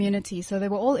little community. So they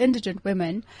were all indigent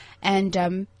women,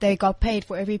 and they got paid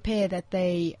for every pair that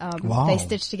they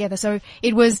stitched together. So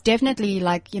it was definitely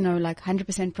like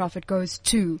 100% profit goes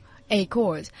to a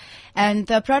cause. And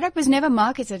the product was never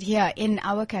marketed here in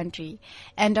our country.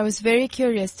 And I was very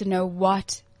curious to know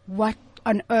what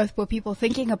on earth were people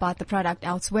thinking about the product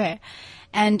elsewhere.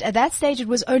 And at that stage, it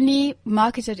was only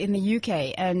marketed in the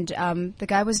UK, and the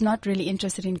guy was not really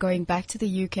interested in going back to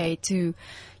the UK to,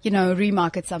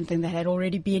 remarket something that had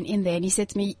already been in there. And he said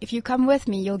to me, if you come with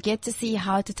me, you'll get to see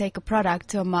how to take a product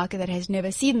to a market that has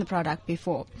never seen the product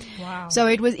before. Wow. So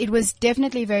it was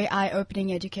definitely very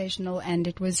eye-opening, educational, and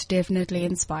it was definitely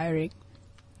inspiring.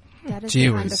 That is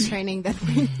the kind of training that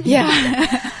we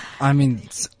Yeah. I mean,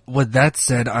 with that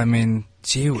said, I mean,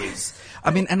 gee whiz. I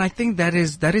mean, and I think that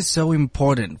is so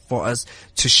important for us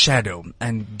to shadow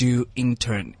and do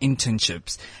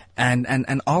internships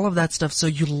and all of that stuff. So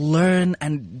you learn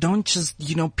and don't just,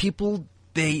 people,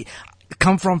 they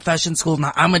come from fashion school.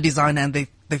 Now I'm a designer, and they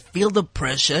feel the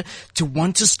pressure to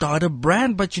want to start a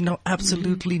brand, but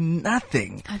absolutely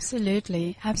nothing.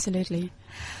 Absolutely. Absolutely.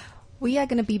 We are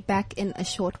going to be back in a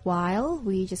short while.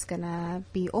 We're just going to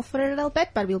be off for a little bit,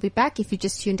 but we'll be back. If you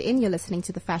just tuned in, you're listening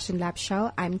to the Fashion Lab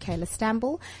Show. I'm Kayla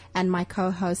Stamble, and my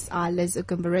co-hosts are Liz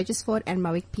Ugumba-Regisford and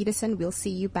Moik Peterson. We'll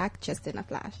see you back just in a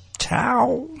flash.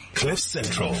 Ciao.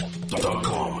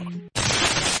 CliffCentral.com.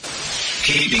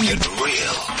 Keeping it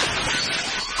real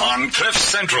on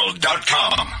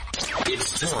CliffCentral.com.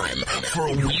 It's time for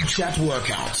a WeChat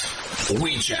workout.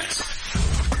 WeChat.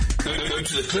 Go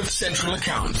to the Cliff Central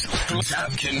account,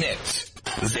 tap connect,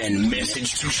 then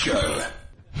message to show.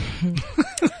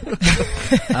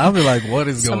 I'll be like, what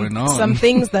is going on? Some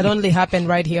things that only happen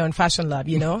right here on Fashion Lab,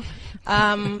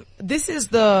 This is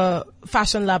the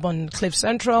Fashion Lab on Cliff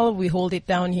Central. We hold it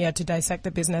down here to dissect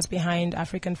the business behind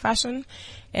African fashion.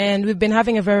 And we've been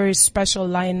having a very special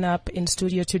lineup in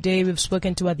studio today. We've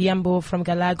spoken to Adhiambo from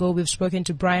Galago. We've spoken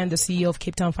to Brian, the CEO of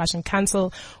Cape Town Fashion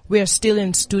Council. We are still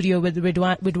in studio with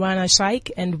Ridwana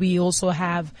Shaikh, and we also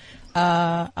have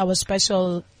our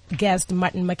special guest,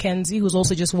 Martin McKenzie, who's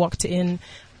also just walked in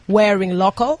wearing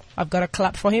local. I've got a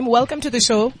clap for him. Welcome to the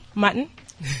show, Martin.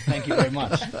 Thank you very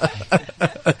much.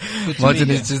 Martin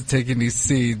is just taking his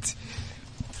seat.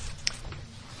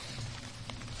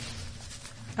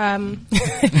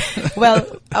 We're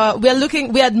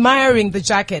admiring the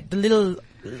jacket, the little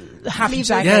half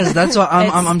jacket. Yes, that's why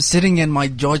I'm sitting and my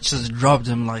jaw just dropped.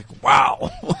 I'm like,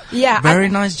 wow. Yeah. Very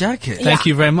nice jacket. Thank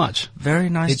you very much. Very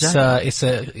nice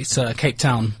jacket. It's a Cape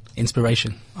Town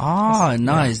inspiration. Ah,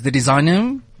 nice. Yeah. The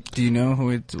designer? Do you know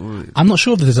who it? I'm not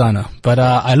sure of the designer, but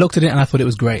I looked at it and I thought it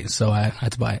was great, so I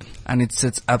had to buy it. And it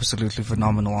sits absolutely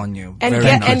phenomenal on you. And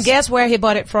nice. And guess where he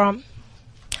bought it from?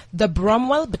 The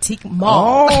Bromwell Boutique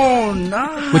Mall. Oh,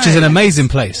 nice. Which is an amazing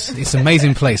place. It's an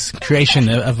amazing place. Creation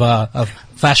of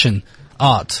fashion,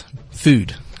 art,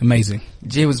 food. Amazing.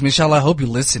 Gee whiz, Michelle, I hope you're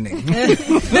listening.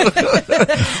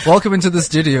 Welcome into the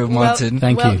studio, Martin.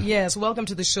 Thank you. Yes, welcome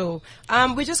to the show.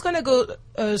 We're just going to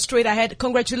go straight ahead.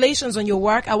 Congratulations on your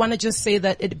work. I want to just say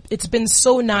that it's been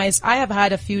so nice. I have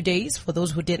had a few days, for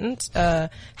those who didn't,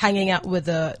 hanging out with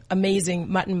the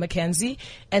amazing Martin McKenzie,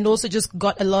 and also just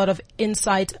got a lot of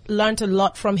insight, learned a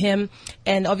lot from him,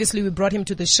 and obviously we brought him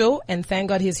to the show, and thank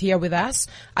God he's here with us.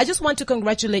 I just want to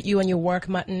congratulate you on your work,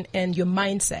 Martin, and your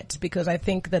mindset, because I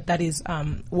think that is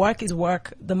work is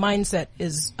work. The mindset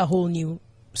is a whole new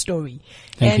story.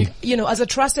 Thank you. As a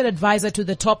trusted advisor to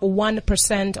the top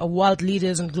 1% of world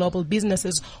leaders and global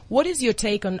businesses, what is your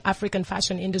take on African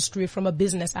fashion industry from a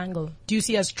business angle? Do you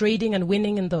see us trading and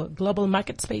winning in the global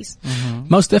market space? Mm-hmm.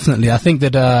 Most definitely. I think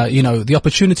that, the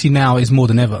opportunity now is more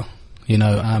than ever.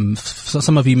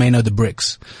 Some of you may know the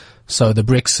BRICS. So the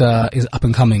BRICS is up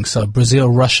and coming. So Brazil,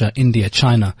 Russia, India,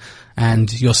 China,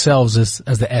 and yourselves as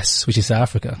the S, which is South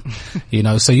Africa.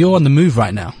 So you're on the move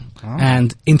right now. Oh.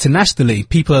 And internationally,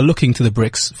 people are looking to the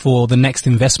BRICS for the next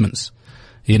investments.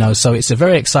 So it's a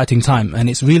very exciting time, and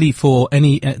it's really for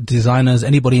any designers,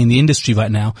 anybody in the industry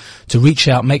right now to reach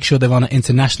out, make sure they're on an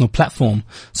international platform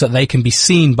so that they can be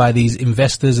seen by these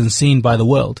investors and seen by the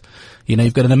world.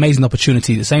 You've got an amazing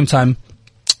opportunity. At the same time,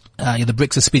 the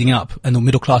BRICS are speeding up and the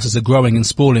middle classes are growing and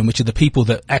sprawling, which are the people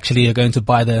that actually are going to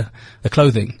buy the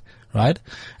clothing, right?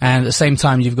 And at the same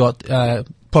time, you've got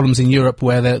problems in Europe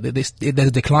where there's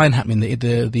a decline happening.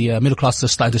 The middle classes are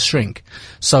starting to shrink.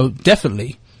 So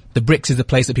definitely, the BRICS is the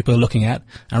place that people are looking at.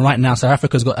 And right now, South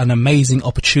Africa's got an amazing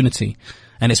opportunity.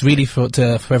 And it's really for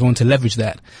everyone to leverage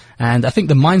that. And I think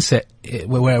the mindset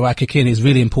where I kick in is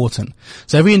really important.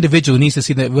 So every individual needs to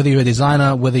see that whether you're a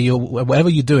designer, whatever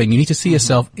you're doing, you need to see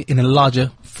yourself in a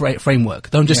larger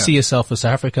framework. Don't just see yourself as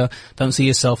South Africa. Don't see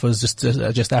yourself as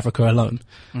just Africa alone.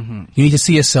 Mm-hmm. You need to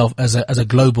see yourself as a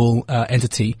global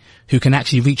entity who can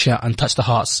actually reach out and touch the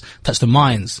hearts, touch the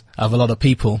minds of a lot of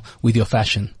people with your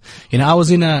fashion. I was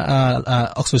in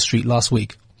Oxford Street last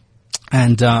week,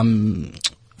 and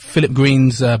Philip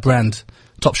Green's brand,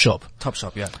 Topshop,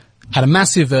 yeah, had a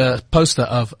massive poster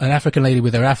of an African lady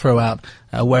with her afro out,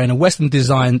 wearing a Western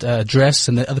designed dress,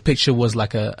 and the other picture was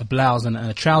like a blouse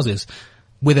and trousers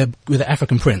with an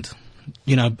African print,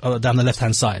 down the left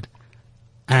hand side.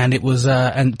 And it was,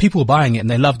 and people were buying it and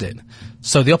they loved it.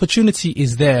 So the opportunity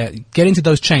is there. Get into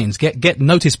those chains, get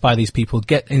noticed by these people,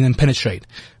 get in and penetrate,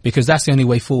 because that's the only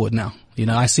way forward now.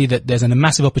 I see that there's a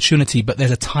massive opportunity, but there's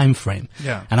a time frame.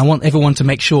 Yeah. And I want everyone to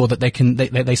make sure that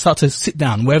they start to sit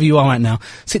down, wherever you are right now,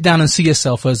 sit down and see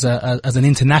yourself as an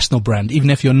international brand, even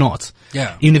if you're not.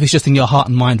 Yeah. Even if it's just in your heart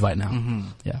and mind right now. Mm-hmm.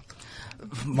 Yeah.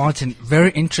 Martin,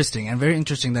 very interesting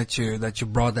that you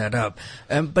brought that up.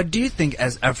 But do you think,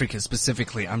 as Africa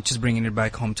specifically, I'm just bringing it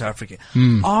back home to Africa,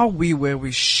 are we where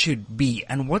we should be?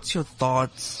 And what's your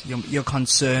thoughts, your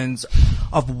concerns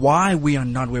of why we are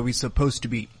not where we're supposed to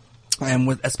be?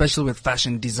 And especially with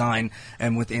fashion design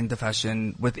and within the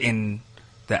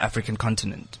African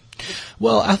continent.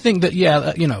 Well, I think that,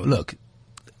 look,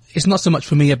 it's not so much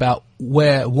for me about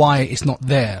why it's not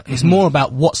there. It's more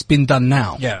about what's been done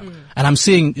now. Yeah. And I'm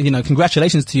seeing,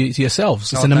 congratulations to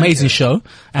yourselves. It's an amazing show,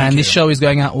 and this show is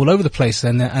going out all over the place,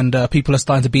 and people are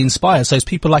starting to be inspired. So it's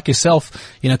people like yourself,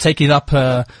 taking up,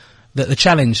 the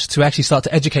challenge to actually start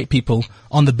to educate people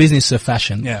on the business of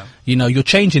fashion. Yeah. You're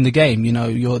changing the game.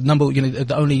 Your number,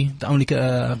 the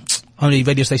only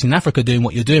radio station in Africa doing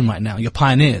what you're doing right now. You're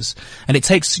pioneers. And it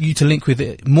takes you to link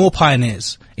with more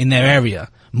pioneers in their area,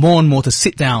 more and more, to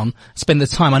sit down, spend the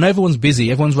time. I know everyone's busy.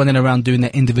 Everyone's running around doing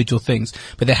their individual things,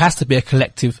 but there has to be a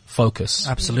collective focus.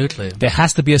 Absolutely. There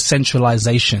has to be a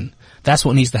centralization. That's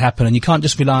what needs to happen, and you can't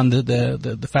just rely on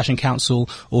the Fashion Council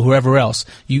or whoever else.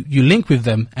 You link with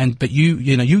them, but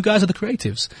you guys are the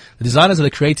creatives. The designers are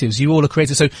the creatives. You all are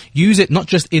creatives. So use it not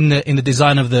just in the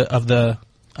design of the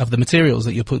materials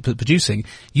that you're producing.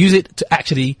 Use it to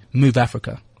actually move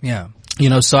Africa. Yeah.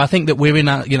 So I think that we're in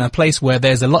a place where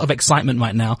there's a lot of excitement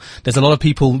right now. There's a lot of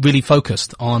people really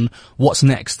focused on what's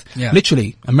next. Yeah.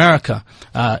 Literally, America,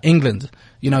 England.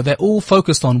 They're all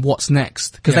focused on what's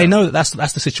next, because they know that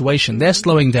that's the situation. They're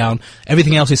slowing down.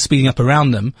 Everything else is speeding up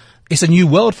around them. It's a new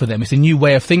world for them. It's a new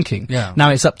way of thinking. Yeah. Now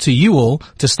it's up to you all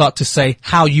to start to say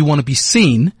how you want to be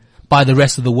seen by the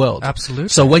rest of the world. Absolutely.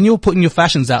 So when you're putting your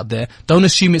fashions out there, don't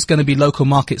assume it's going to be local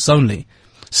markets only.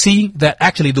 See that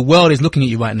actually the world is looking at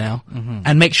you right now,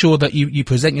 and make sure that you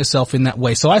present yourself in that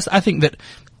way. So I think that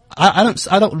I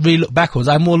don't really look backwards.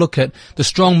 I more look at the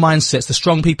strong mindsets, the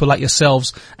strong people like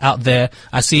yourselves out there.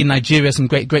 I see in Nigeria some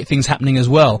great things happening as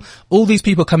well. All these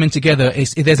people coming together,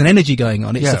 there's an energy going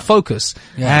on. It's a focus.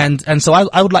 Yeah. And so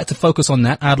I would like to focus on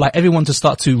that. I'd like everyone to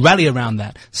start to rally around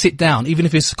that. Sit down, even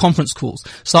if it's conference calls.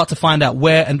 Start to find out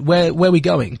where we're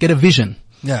going. Get a vision.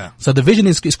 Yeah. So the vision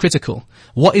is critical.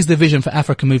 What is the vision for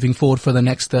Africa moving forward for the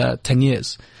next 10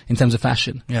 years in terms of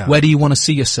fashion? Yeah. Where do you want to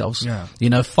see yourselves?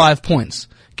 Yeah. 5 points.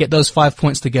 Get those 5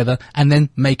 points together and then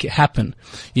make it happen.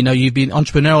 You've been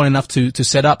entrepreneurial enough to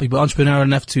set up. You've been entrepreneurial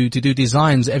enough to do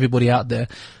designs, everybody out there.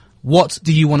 What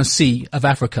do you want to see of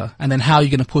Africa? And then how are you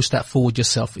going to push that forward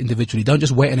yourself individually? Don't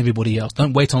just wait on everybody else.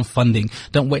 Don't wait on funding.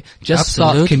 Don't wait. Just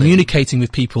start communicating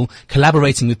with people,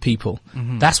 collaborating with people.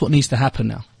 Mm-hmm. That's what needs to happen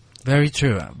now. Very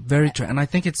true. Very true. And I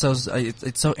think it's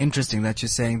so interesting that you're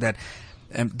saying that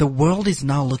the world is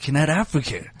now looking at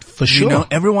Africa. For sure.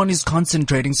 Everyone is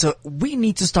concentrating. So we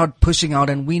need to start pushing out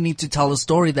and we need to tell a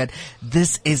story that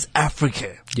this is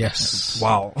Africa. Yes.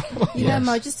 Wow.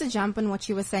 Mo, just to jump on what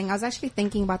you were saying, I was actually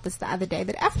thinking about this the other day,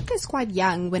 that Africa is quite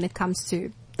young when it comes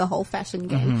to the whole fashion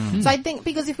game. Mm-hmm. So I think,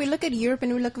 because if we look at Europe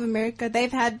and we look at America,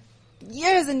 they've had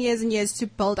years and years and years to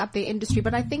build up their industry.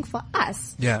 But I think for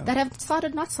us, that have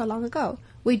started not so long ago,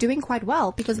 we're doing quite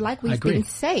well, because like we've been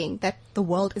saying, that the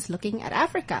world is looking at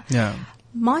Africa. Yeah.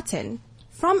 Martin,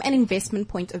 from an investment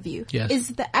point of view, yes, is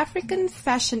the African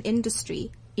fashion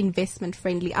industry investment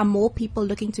friendly? Are more people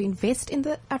looking to invest in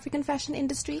the African fashion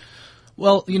industry?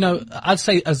 Well, I'd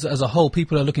say as a whole,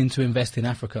 people are looking to invest in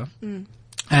Africa.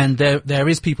 And there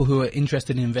is people who are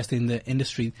interested in investing in the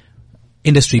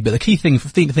industry, but the key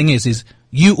thing is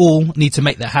you all need to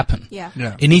make that happen. Yeah.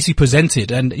 It needs to be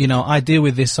presented, and I deal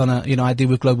with this I deal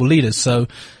with global leaders, so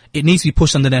it needs to be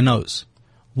pushed under their nose.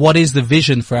 What is the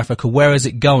vision for Africa? Where is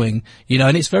it going?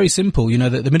 And it's very simple.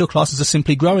 The middle classes are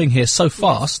simply growing here so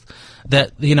fast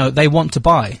that they want to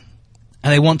buy,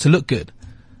 and they want to look good,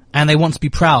 and they want to be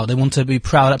proud. They want to be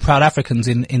proud Africans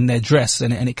in their dress,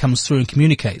 and it comes through and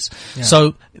communicates. Yeah.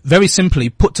 So very simply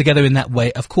put together in that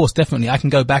way, of course, definitely I can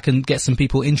go back and get some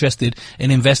people interested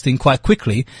in investing quite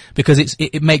quickly, because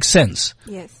it makes sense.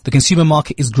 Yes. The consumer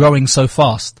market is growing so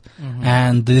fast,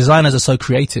 and the designers are so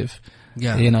creative.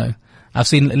 Yeah. I've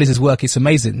seen Liz's work. It's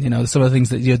amazing. Some of the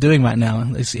things that you're doing right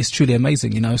now, it's truly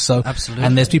amazing, so. Absolutely.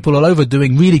 And there's people all over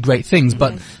doing really great things,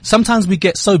 but sometimes we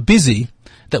get so busy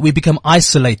that we become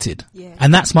isolated. Yeah.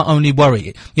 And that's my only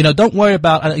worry. Don't worry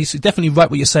about, and it's definitely right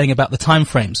what you're saying about the time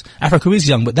frames. Africa is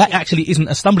young, but that actually isn't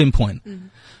a stumbling point.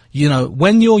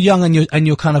 When you're young and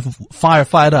you're kind of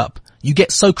fired up, you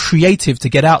get so creative to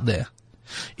get out there.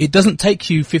 It doesn't take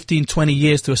you 15, 20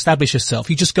 years to establish yourself.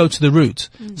 You just go to the root.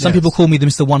 Some people call me the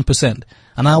Mr. 1%.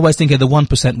 And I always think of the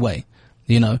 1% way,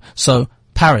 So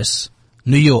Paris,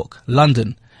 New York,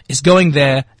 London, it's going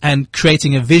there and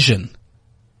creating a vision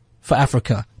for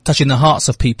Africa, touching the hearts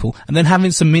of people, and then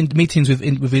having some meetings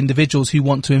with individuals who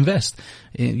want to invest,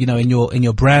 in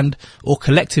your brand or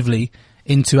collectively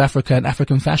into Africa and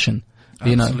African fashion.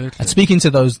 Absolutely. And speaking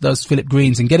to those Philip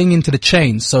Greens and getting into the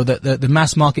chains, so that the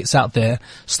mass markets out there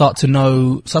start to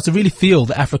really feel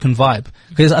the African vibe.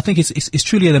 Because I think it's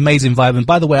truly an amazing vibe. And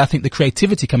by the way, I think the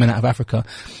creativity coming out of Africa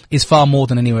is far more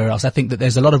than anywhere else. I think that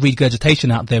there's a lot of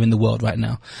regurgitation out there in the world right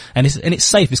now, and it's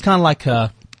safe. It's kind of like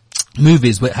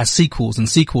movies where it has sequels and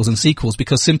sequels and sequels,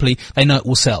 because simply they know it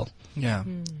will sell. Yeah.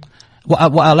 What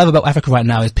I love about Africa right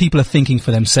now is people are thinking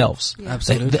for themselves. Yeah.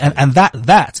 Absolutely. And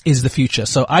that is the future.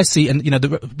 So I see, and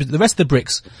the rest of the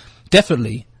BRICS,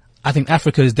 definitely, I think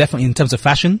Africa is definitely, in terms of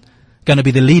fashion, going to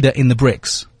be the leader in the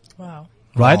BRICS. Wow.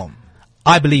 Right? Wow.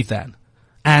 I believe that.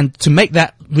 And to make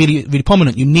that really, really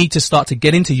prominent, you need to start to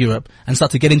get into Europe and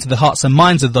start to get into the hearts and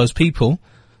minds of those people,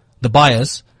 the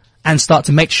buyers, and start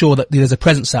to make sure that there's a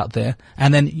presence out there.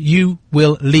 And then you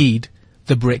will lead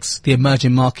the BRICS, the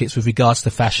emerging markets, with regards to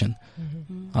fashion.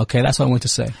 Okay, that's what I want to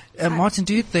say. Martin,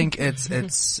 do you think it's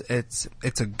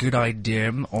a good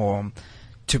idea or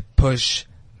to push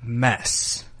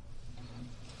mass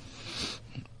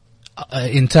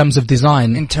in terms of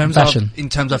design, in terms fashion? In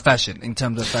terms of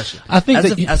fashion. I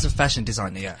think as a fashion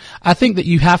designer, yeah. I think that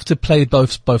you have to play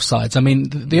both sides. I mean,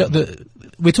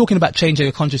 we're talking about changing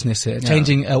a consciousness here,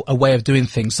 changing a way of doing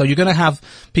things. So you're going to have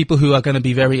people who are going to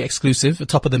be very exclusive, at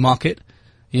top of the market.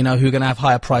 Who are going to have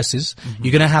higher prices.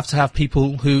 You're going to have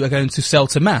people who are going to sell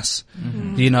to mass.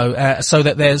 So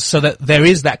that there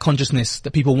is that consciousness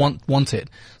that people want it.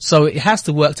 So it has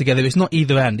to work together. It's not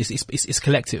either and. It's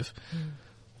collective.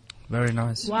 Very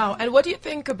nice. Wow. And what do you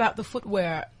think about the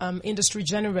footwear industry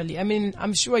generally? I mean,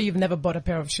 I'm sure you've never bought a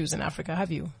pair of shoes in Africa,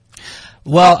 have you?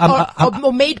 Well,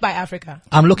 or made by Africa?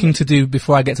 I'm looking to do,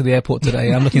 before I get to the airport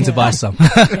today, I'm looking to buy some.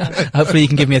 Hopefully you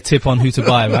can give me a tip on who to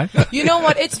buy, right? You know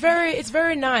what? It's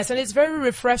very nice and it's very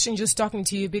refreshing just talking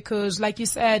to you because like you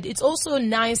said, it's also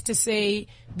nice to say,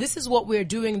 this is what we're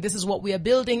doing, this is what we are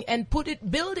building and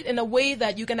build it in a way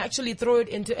that you can actually throw it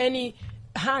into any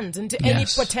hands, into any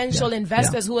potential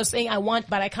investors who are saying, I want,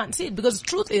 but I can't see it. Because the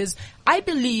truth is, I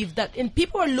believe that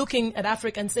people are looking at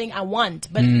Africa and saying, I want,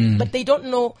 but they don't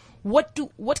know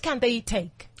what can they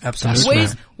take? Absolutely.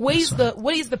 Where is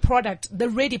the product, the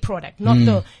ready product, not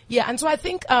and so I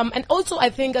think, and also I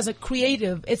think as a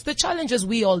creative, it's the challenges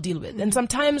we all deal with. And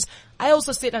sometimes I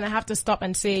also sit and I have to stop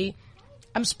and say,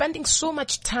 I'm spending so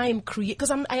much time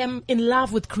because I am in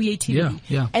love with creativity.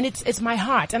 And it's my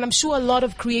heart. And I'm sure a lot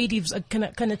of creatives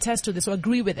can attest to this or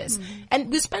agree with this. And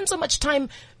we spend so much time,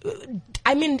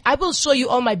 I mean, I will show you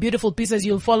all my beautiful pieces,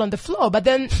 you'll fall on the floor. But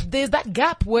then there's that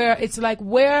gap where it's like,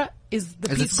 where is the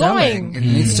piece going? It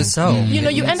needs to sell. You know,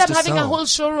 you end up having a whole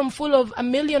showroom full of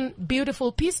 1 million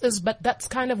beautiful pieces, but that's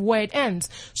kind of where it ends.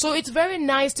 So it's very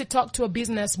nice to talk to a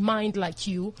business mind like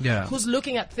you, who's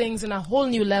looking at things in a whole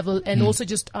new level and also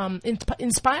just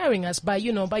inspiring us by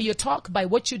your talk, by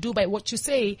what you do, by what you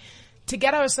say, to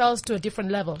get ourselves to a different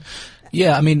level.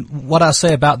 Yeah, I mean, what I'll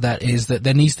say about that is that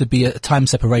there needs to be a time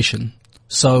separation.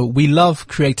 So we love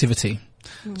creativity.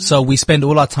 So we spend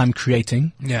all our time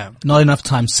creating, not enough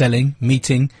time selling,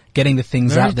 meeting, getting the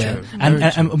things out there.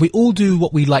 And we all do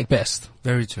what we like best.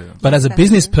 Very true. But as a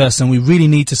business person, we really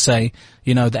need to say,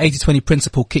 you know, the 80-20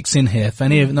 principle kicks in here. For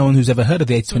no one who's ever heard of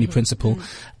the 80-20 principle,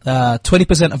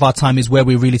 20% of our time is where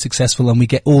we're really successful and we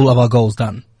get all of our goals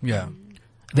done. Yeah.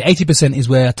 The 80% is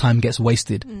where our time gets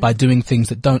wasted by doing things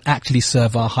that don't actually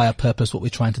serve our higher purpose, what we're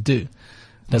trying to do.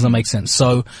 Doesn't make sense.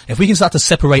 So if we can start to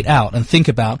separate out and think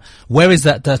about where is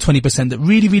that 20% that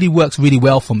really, really works really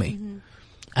well for me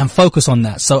and focus on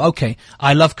that. So, okay,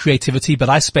 I love creativity, but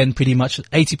I spend pretty much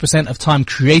 80% of time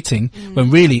creating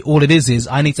when really all it is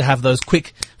I need to have those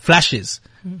quick flashes.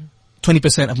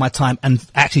 20% of my time and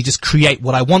actually just create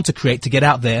what I want to create to get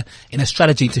out there in a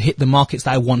strategy to hit the markets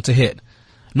that I want to hit.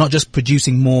 Not just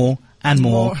producing more and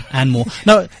more and more.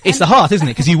 No, it's the heart, isn't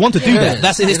it? Because you want to do that.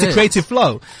 It's the creative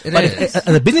flow. But as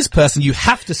a business person, you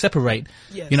have to separate,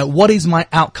 you know, what is my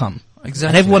outcome?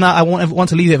 Exactly. And I want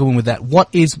to leave everyone with that. What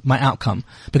is my outcome?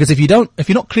 Because if you're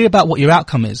not clear about what your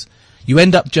outcome is, you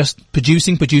end up just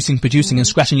producing and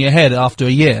scratching your head after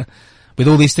a year with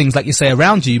all these things, like you say,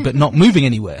 around you, but not moving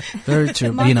anywhere. Very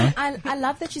true. Martin, you know, I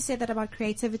love that you said that about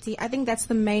creativity. I think that's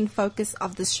the main focus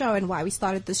of this show and why we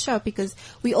started this show, because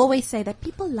we always say that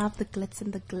people love the glitz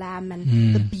and the glam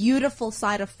and the beautiful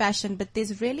side of fashion, but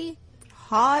there's really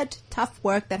hard, tough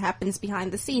work that happens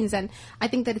behind the scenes. And I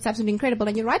think that it's absolutely incredible.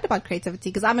 And you're right about creativity,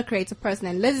 because I'm a creative person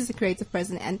and Liz is a creative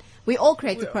person and we're all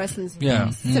creative persons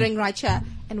sitting right here,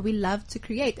 and we love to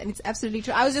create. And it's absolutely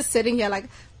true. I was just sitting here like,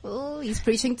 oh, he's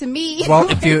preaching to me. Well,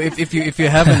 if you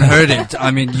haven't heard it, I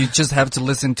mean, you just have to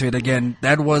listen to it again.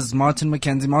 That was Martin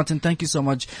McKenzie. Martin, thank you so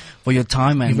much for your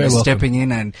time and stepping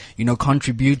in and, you know,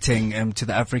 contributing to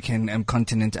the African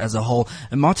continent as a whole.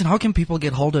 And Martin, how can people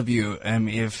get hold of you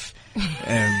if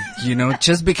you know,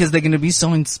 just because they're going to be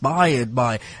so inspired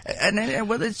by, and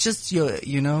whether it's just your,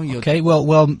 you know, your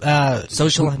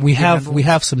social. We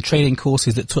have some training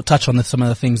courses that touch on some of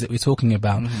the things that we're talking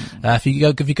about. If you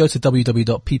go to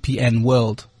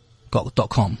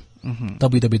www.ppnworld.com,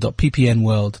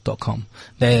 www.ppnworld.com,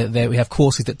 there we have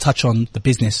courses that touch on the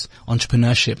business,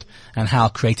 entrepreneurship, and how a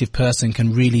creative person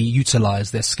can really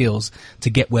utilize their skills to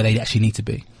get where they actually need to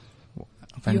be.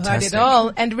 Fantastic. You heard it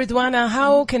all. And Ridwana,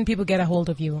 how can people get a hold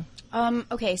of you?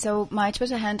 Okay, so my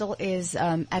Twitter handle is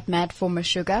at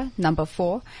madformasugar,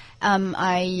 4. I'm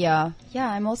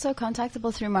also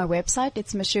contactable through my website.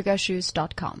 It's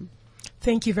mashugashoes.com.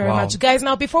 Thank you very much. Guys,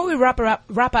 now before we wrap up,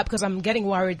 because I'm getting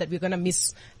worried that we're going to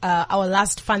miss our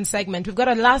last fun segment. We've got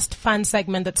a last fun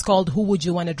segment that's called Who Would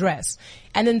You Want to Dress?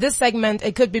 And in this segment,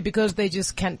 it could be because they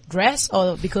just can't dress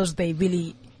or because they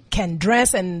really can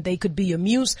dress and they could be your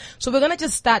muse. So we're going to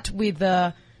just start with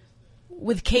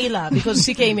Kayla, because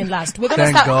she came in last. We're going to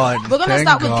start with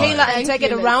Kayla and take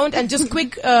it around, and just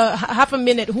quick, half a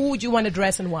minute. Who would you want to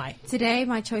dress and why? Today,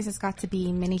 my choice has got to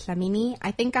be Minnie Dlamini.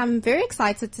 I think I'm very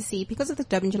excited to see, because of the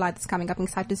Durban July that's coming up, I'm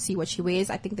excited to see what she wears.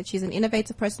 I think that she's an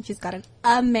innovative person. She's got an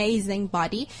amazing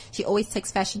body. She always takes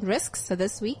fashion risks. So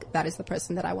this week, that is the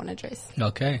person that I want to dress.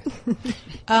 Okay.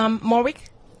 Morwick?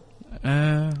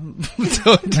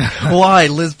 Why,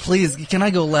 Liz? Please, can I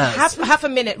go last? Half a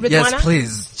minute, Ridwana. Yes,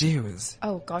 please. Jeez.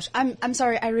 Oh gosh, I'm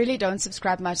sorry. I really don't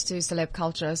subscribe much to celeb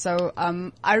culture, so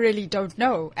I really don't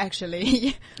know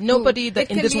actually. Nobody It in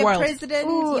can this be world. a president.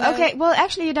 Ooh, you know. okay. Well,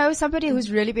 actually, somebody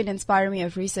who's really been inspiring me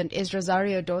of recent is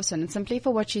Rosario Dawson, simply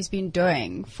for what she's been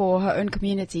doing for her own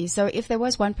community. So if there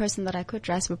was one person that I could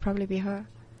dress, it would probably be her.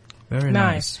 Very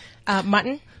Nice.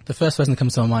 Martin? The first person that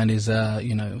comes to my mind is,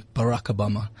 Barack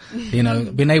Obama.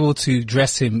 Being able to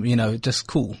dress him, just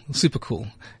cool, super cool.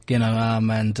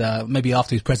 And maybe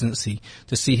after his presidency,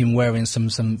 to see him wearing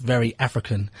some very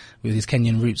African, with his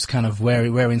Kenyan roots, kind of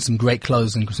wearing some great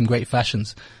clothes and some great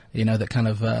fashions, that kind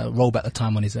of roll back the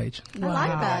time on his age. I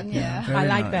like that. Yeah. I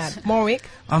like nice. that. Warwick?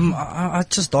 I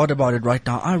just thought about it right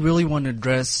now. I really want to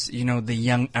dress, the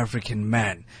young African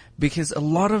man. Because a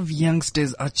lot of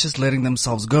youngsters are just letting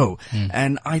themselves go.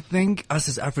 And I think us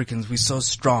as Africans, we're so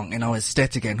strong in our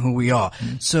aesthetic and who we are.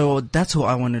 So that's who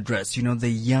I want to dress. The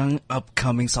young,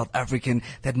 upcoming South African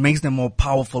that makes them more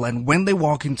powerful. And when they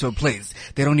walk into a place,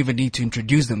 they don't even need to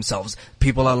introduce themselves.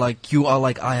 People are like, you are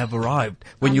like, I have arrived.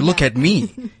 When you look at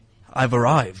me, I've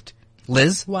arrived.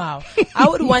 Liz? Wow. I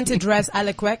would want to dress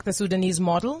Alekwek, the Sudanese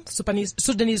model, Sudanese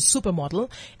supermodel.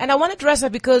 And I want to dress her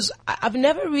because I've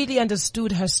never really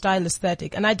understood her style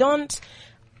aesthetic. And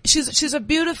she's a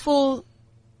beautiful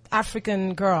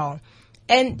African girl.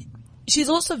 And she's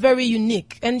also very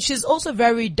unique. And she's also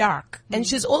very dark. And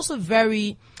she's a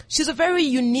very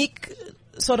unique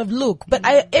sort of look. But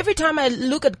every time I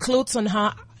look at clothes on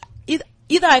her,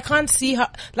 either I can't see her,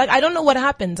 I don't know what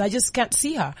happens. I just can't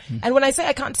see her. And when I say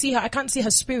I can't see her, I can't see her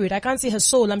spirit. I can't see her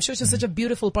soul. I'm sure she's such a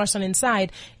beautiful person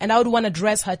inside. And I would want to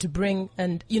dress her to bring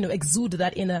and, exude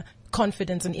that inner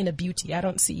confidence and inner beauty. I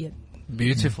don't see it.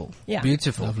 Beautiful. Yeah.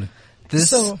 Beautiful. Lovely.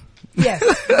 So, yes.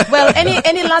 Well,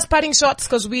 any last parting shots?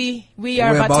 Cause we're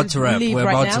about to wrap. leave We're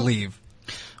right about now. to leave.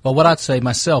 Well, what I'd say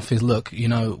myself is, look,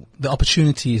 the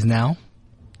opportunity is now.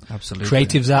 Absolutely.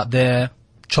 Creatives out there,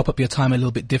 chop up your time a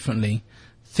little bit differently.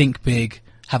 Think big,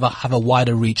 have a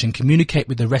wider reach, and communicate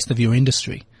with the rest of your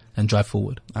industry and drive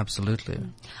forward. Absolutely.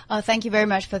 Oh, thank you very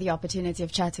much for the opportunity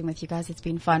of chatting with you guys. It's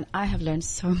been fun. I have learned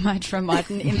so much from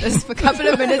Martin in this couple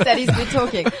of minutes that he's been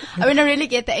talking. I really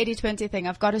get the 80-20 thing.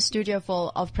 I've got a studio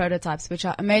full of prototypes, which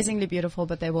are amazingly beautiful,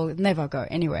 but they will never go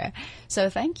anywhere. So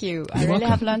thank you. I really welcome.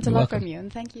 have learned a You're lot welcome. from you,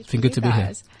 and thank you. It's been good to be here.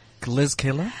 guys. Liz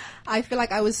Kayla? I feel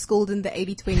like I was schooled in the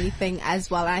 80-20 thing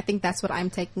as well. And I think that's what I'm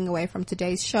taking away from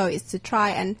today's show, is to try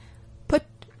and put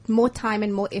more time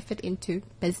and more effort into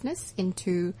business,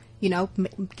 into,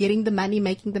 getting the money,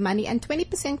 making the money. And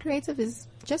 20% creative is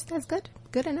just as good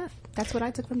enough. That's what I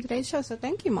took from today's show. So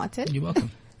thank you, Martin. You're welcome.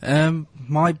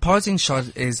 My parting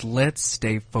shot is let's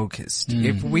stay focused.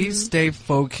 If we stay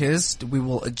focused, we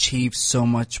will achieve so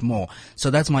much more. So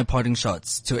that's my parting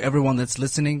shots. To everyone that's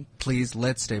listening, please,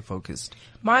 let's stay focused.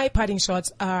 My parting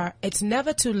shots are, it's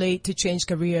never too late to change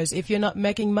careers. If you're not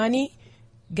making money,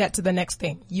 get to the next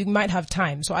thing. You might have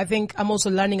time. So I think I'm also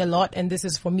learning a lot, and this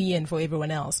is for me and for everyone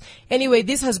else. Anyway,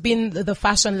 this has been the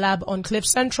Fashion Lab on Cliff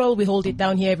Central. We hold it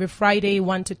down here every Friday,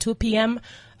 1 to 2 p.m.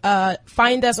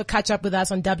 Find us or catch up with us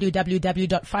on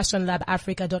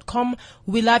www.fashionlabafrica.com.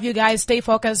 We love you guys. Stay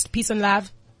focused. Peace and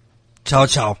love. Ciao,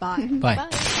 ciao. Bye. Bye.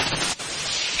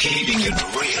 Keeping it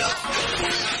real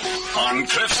on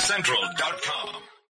CliffCentral.com.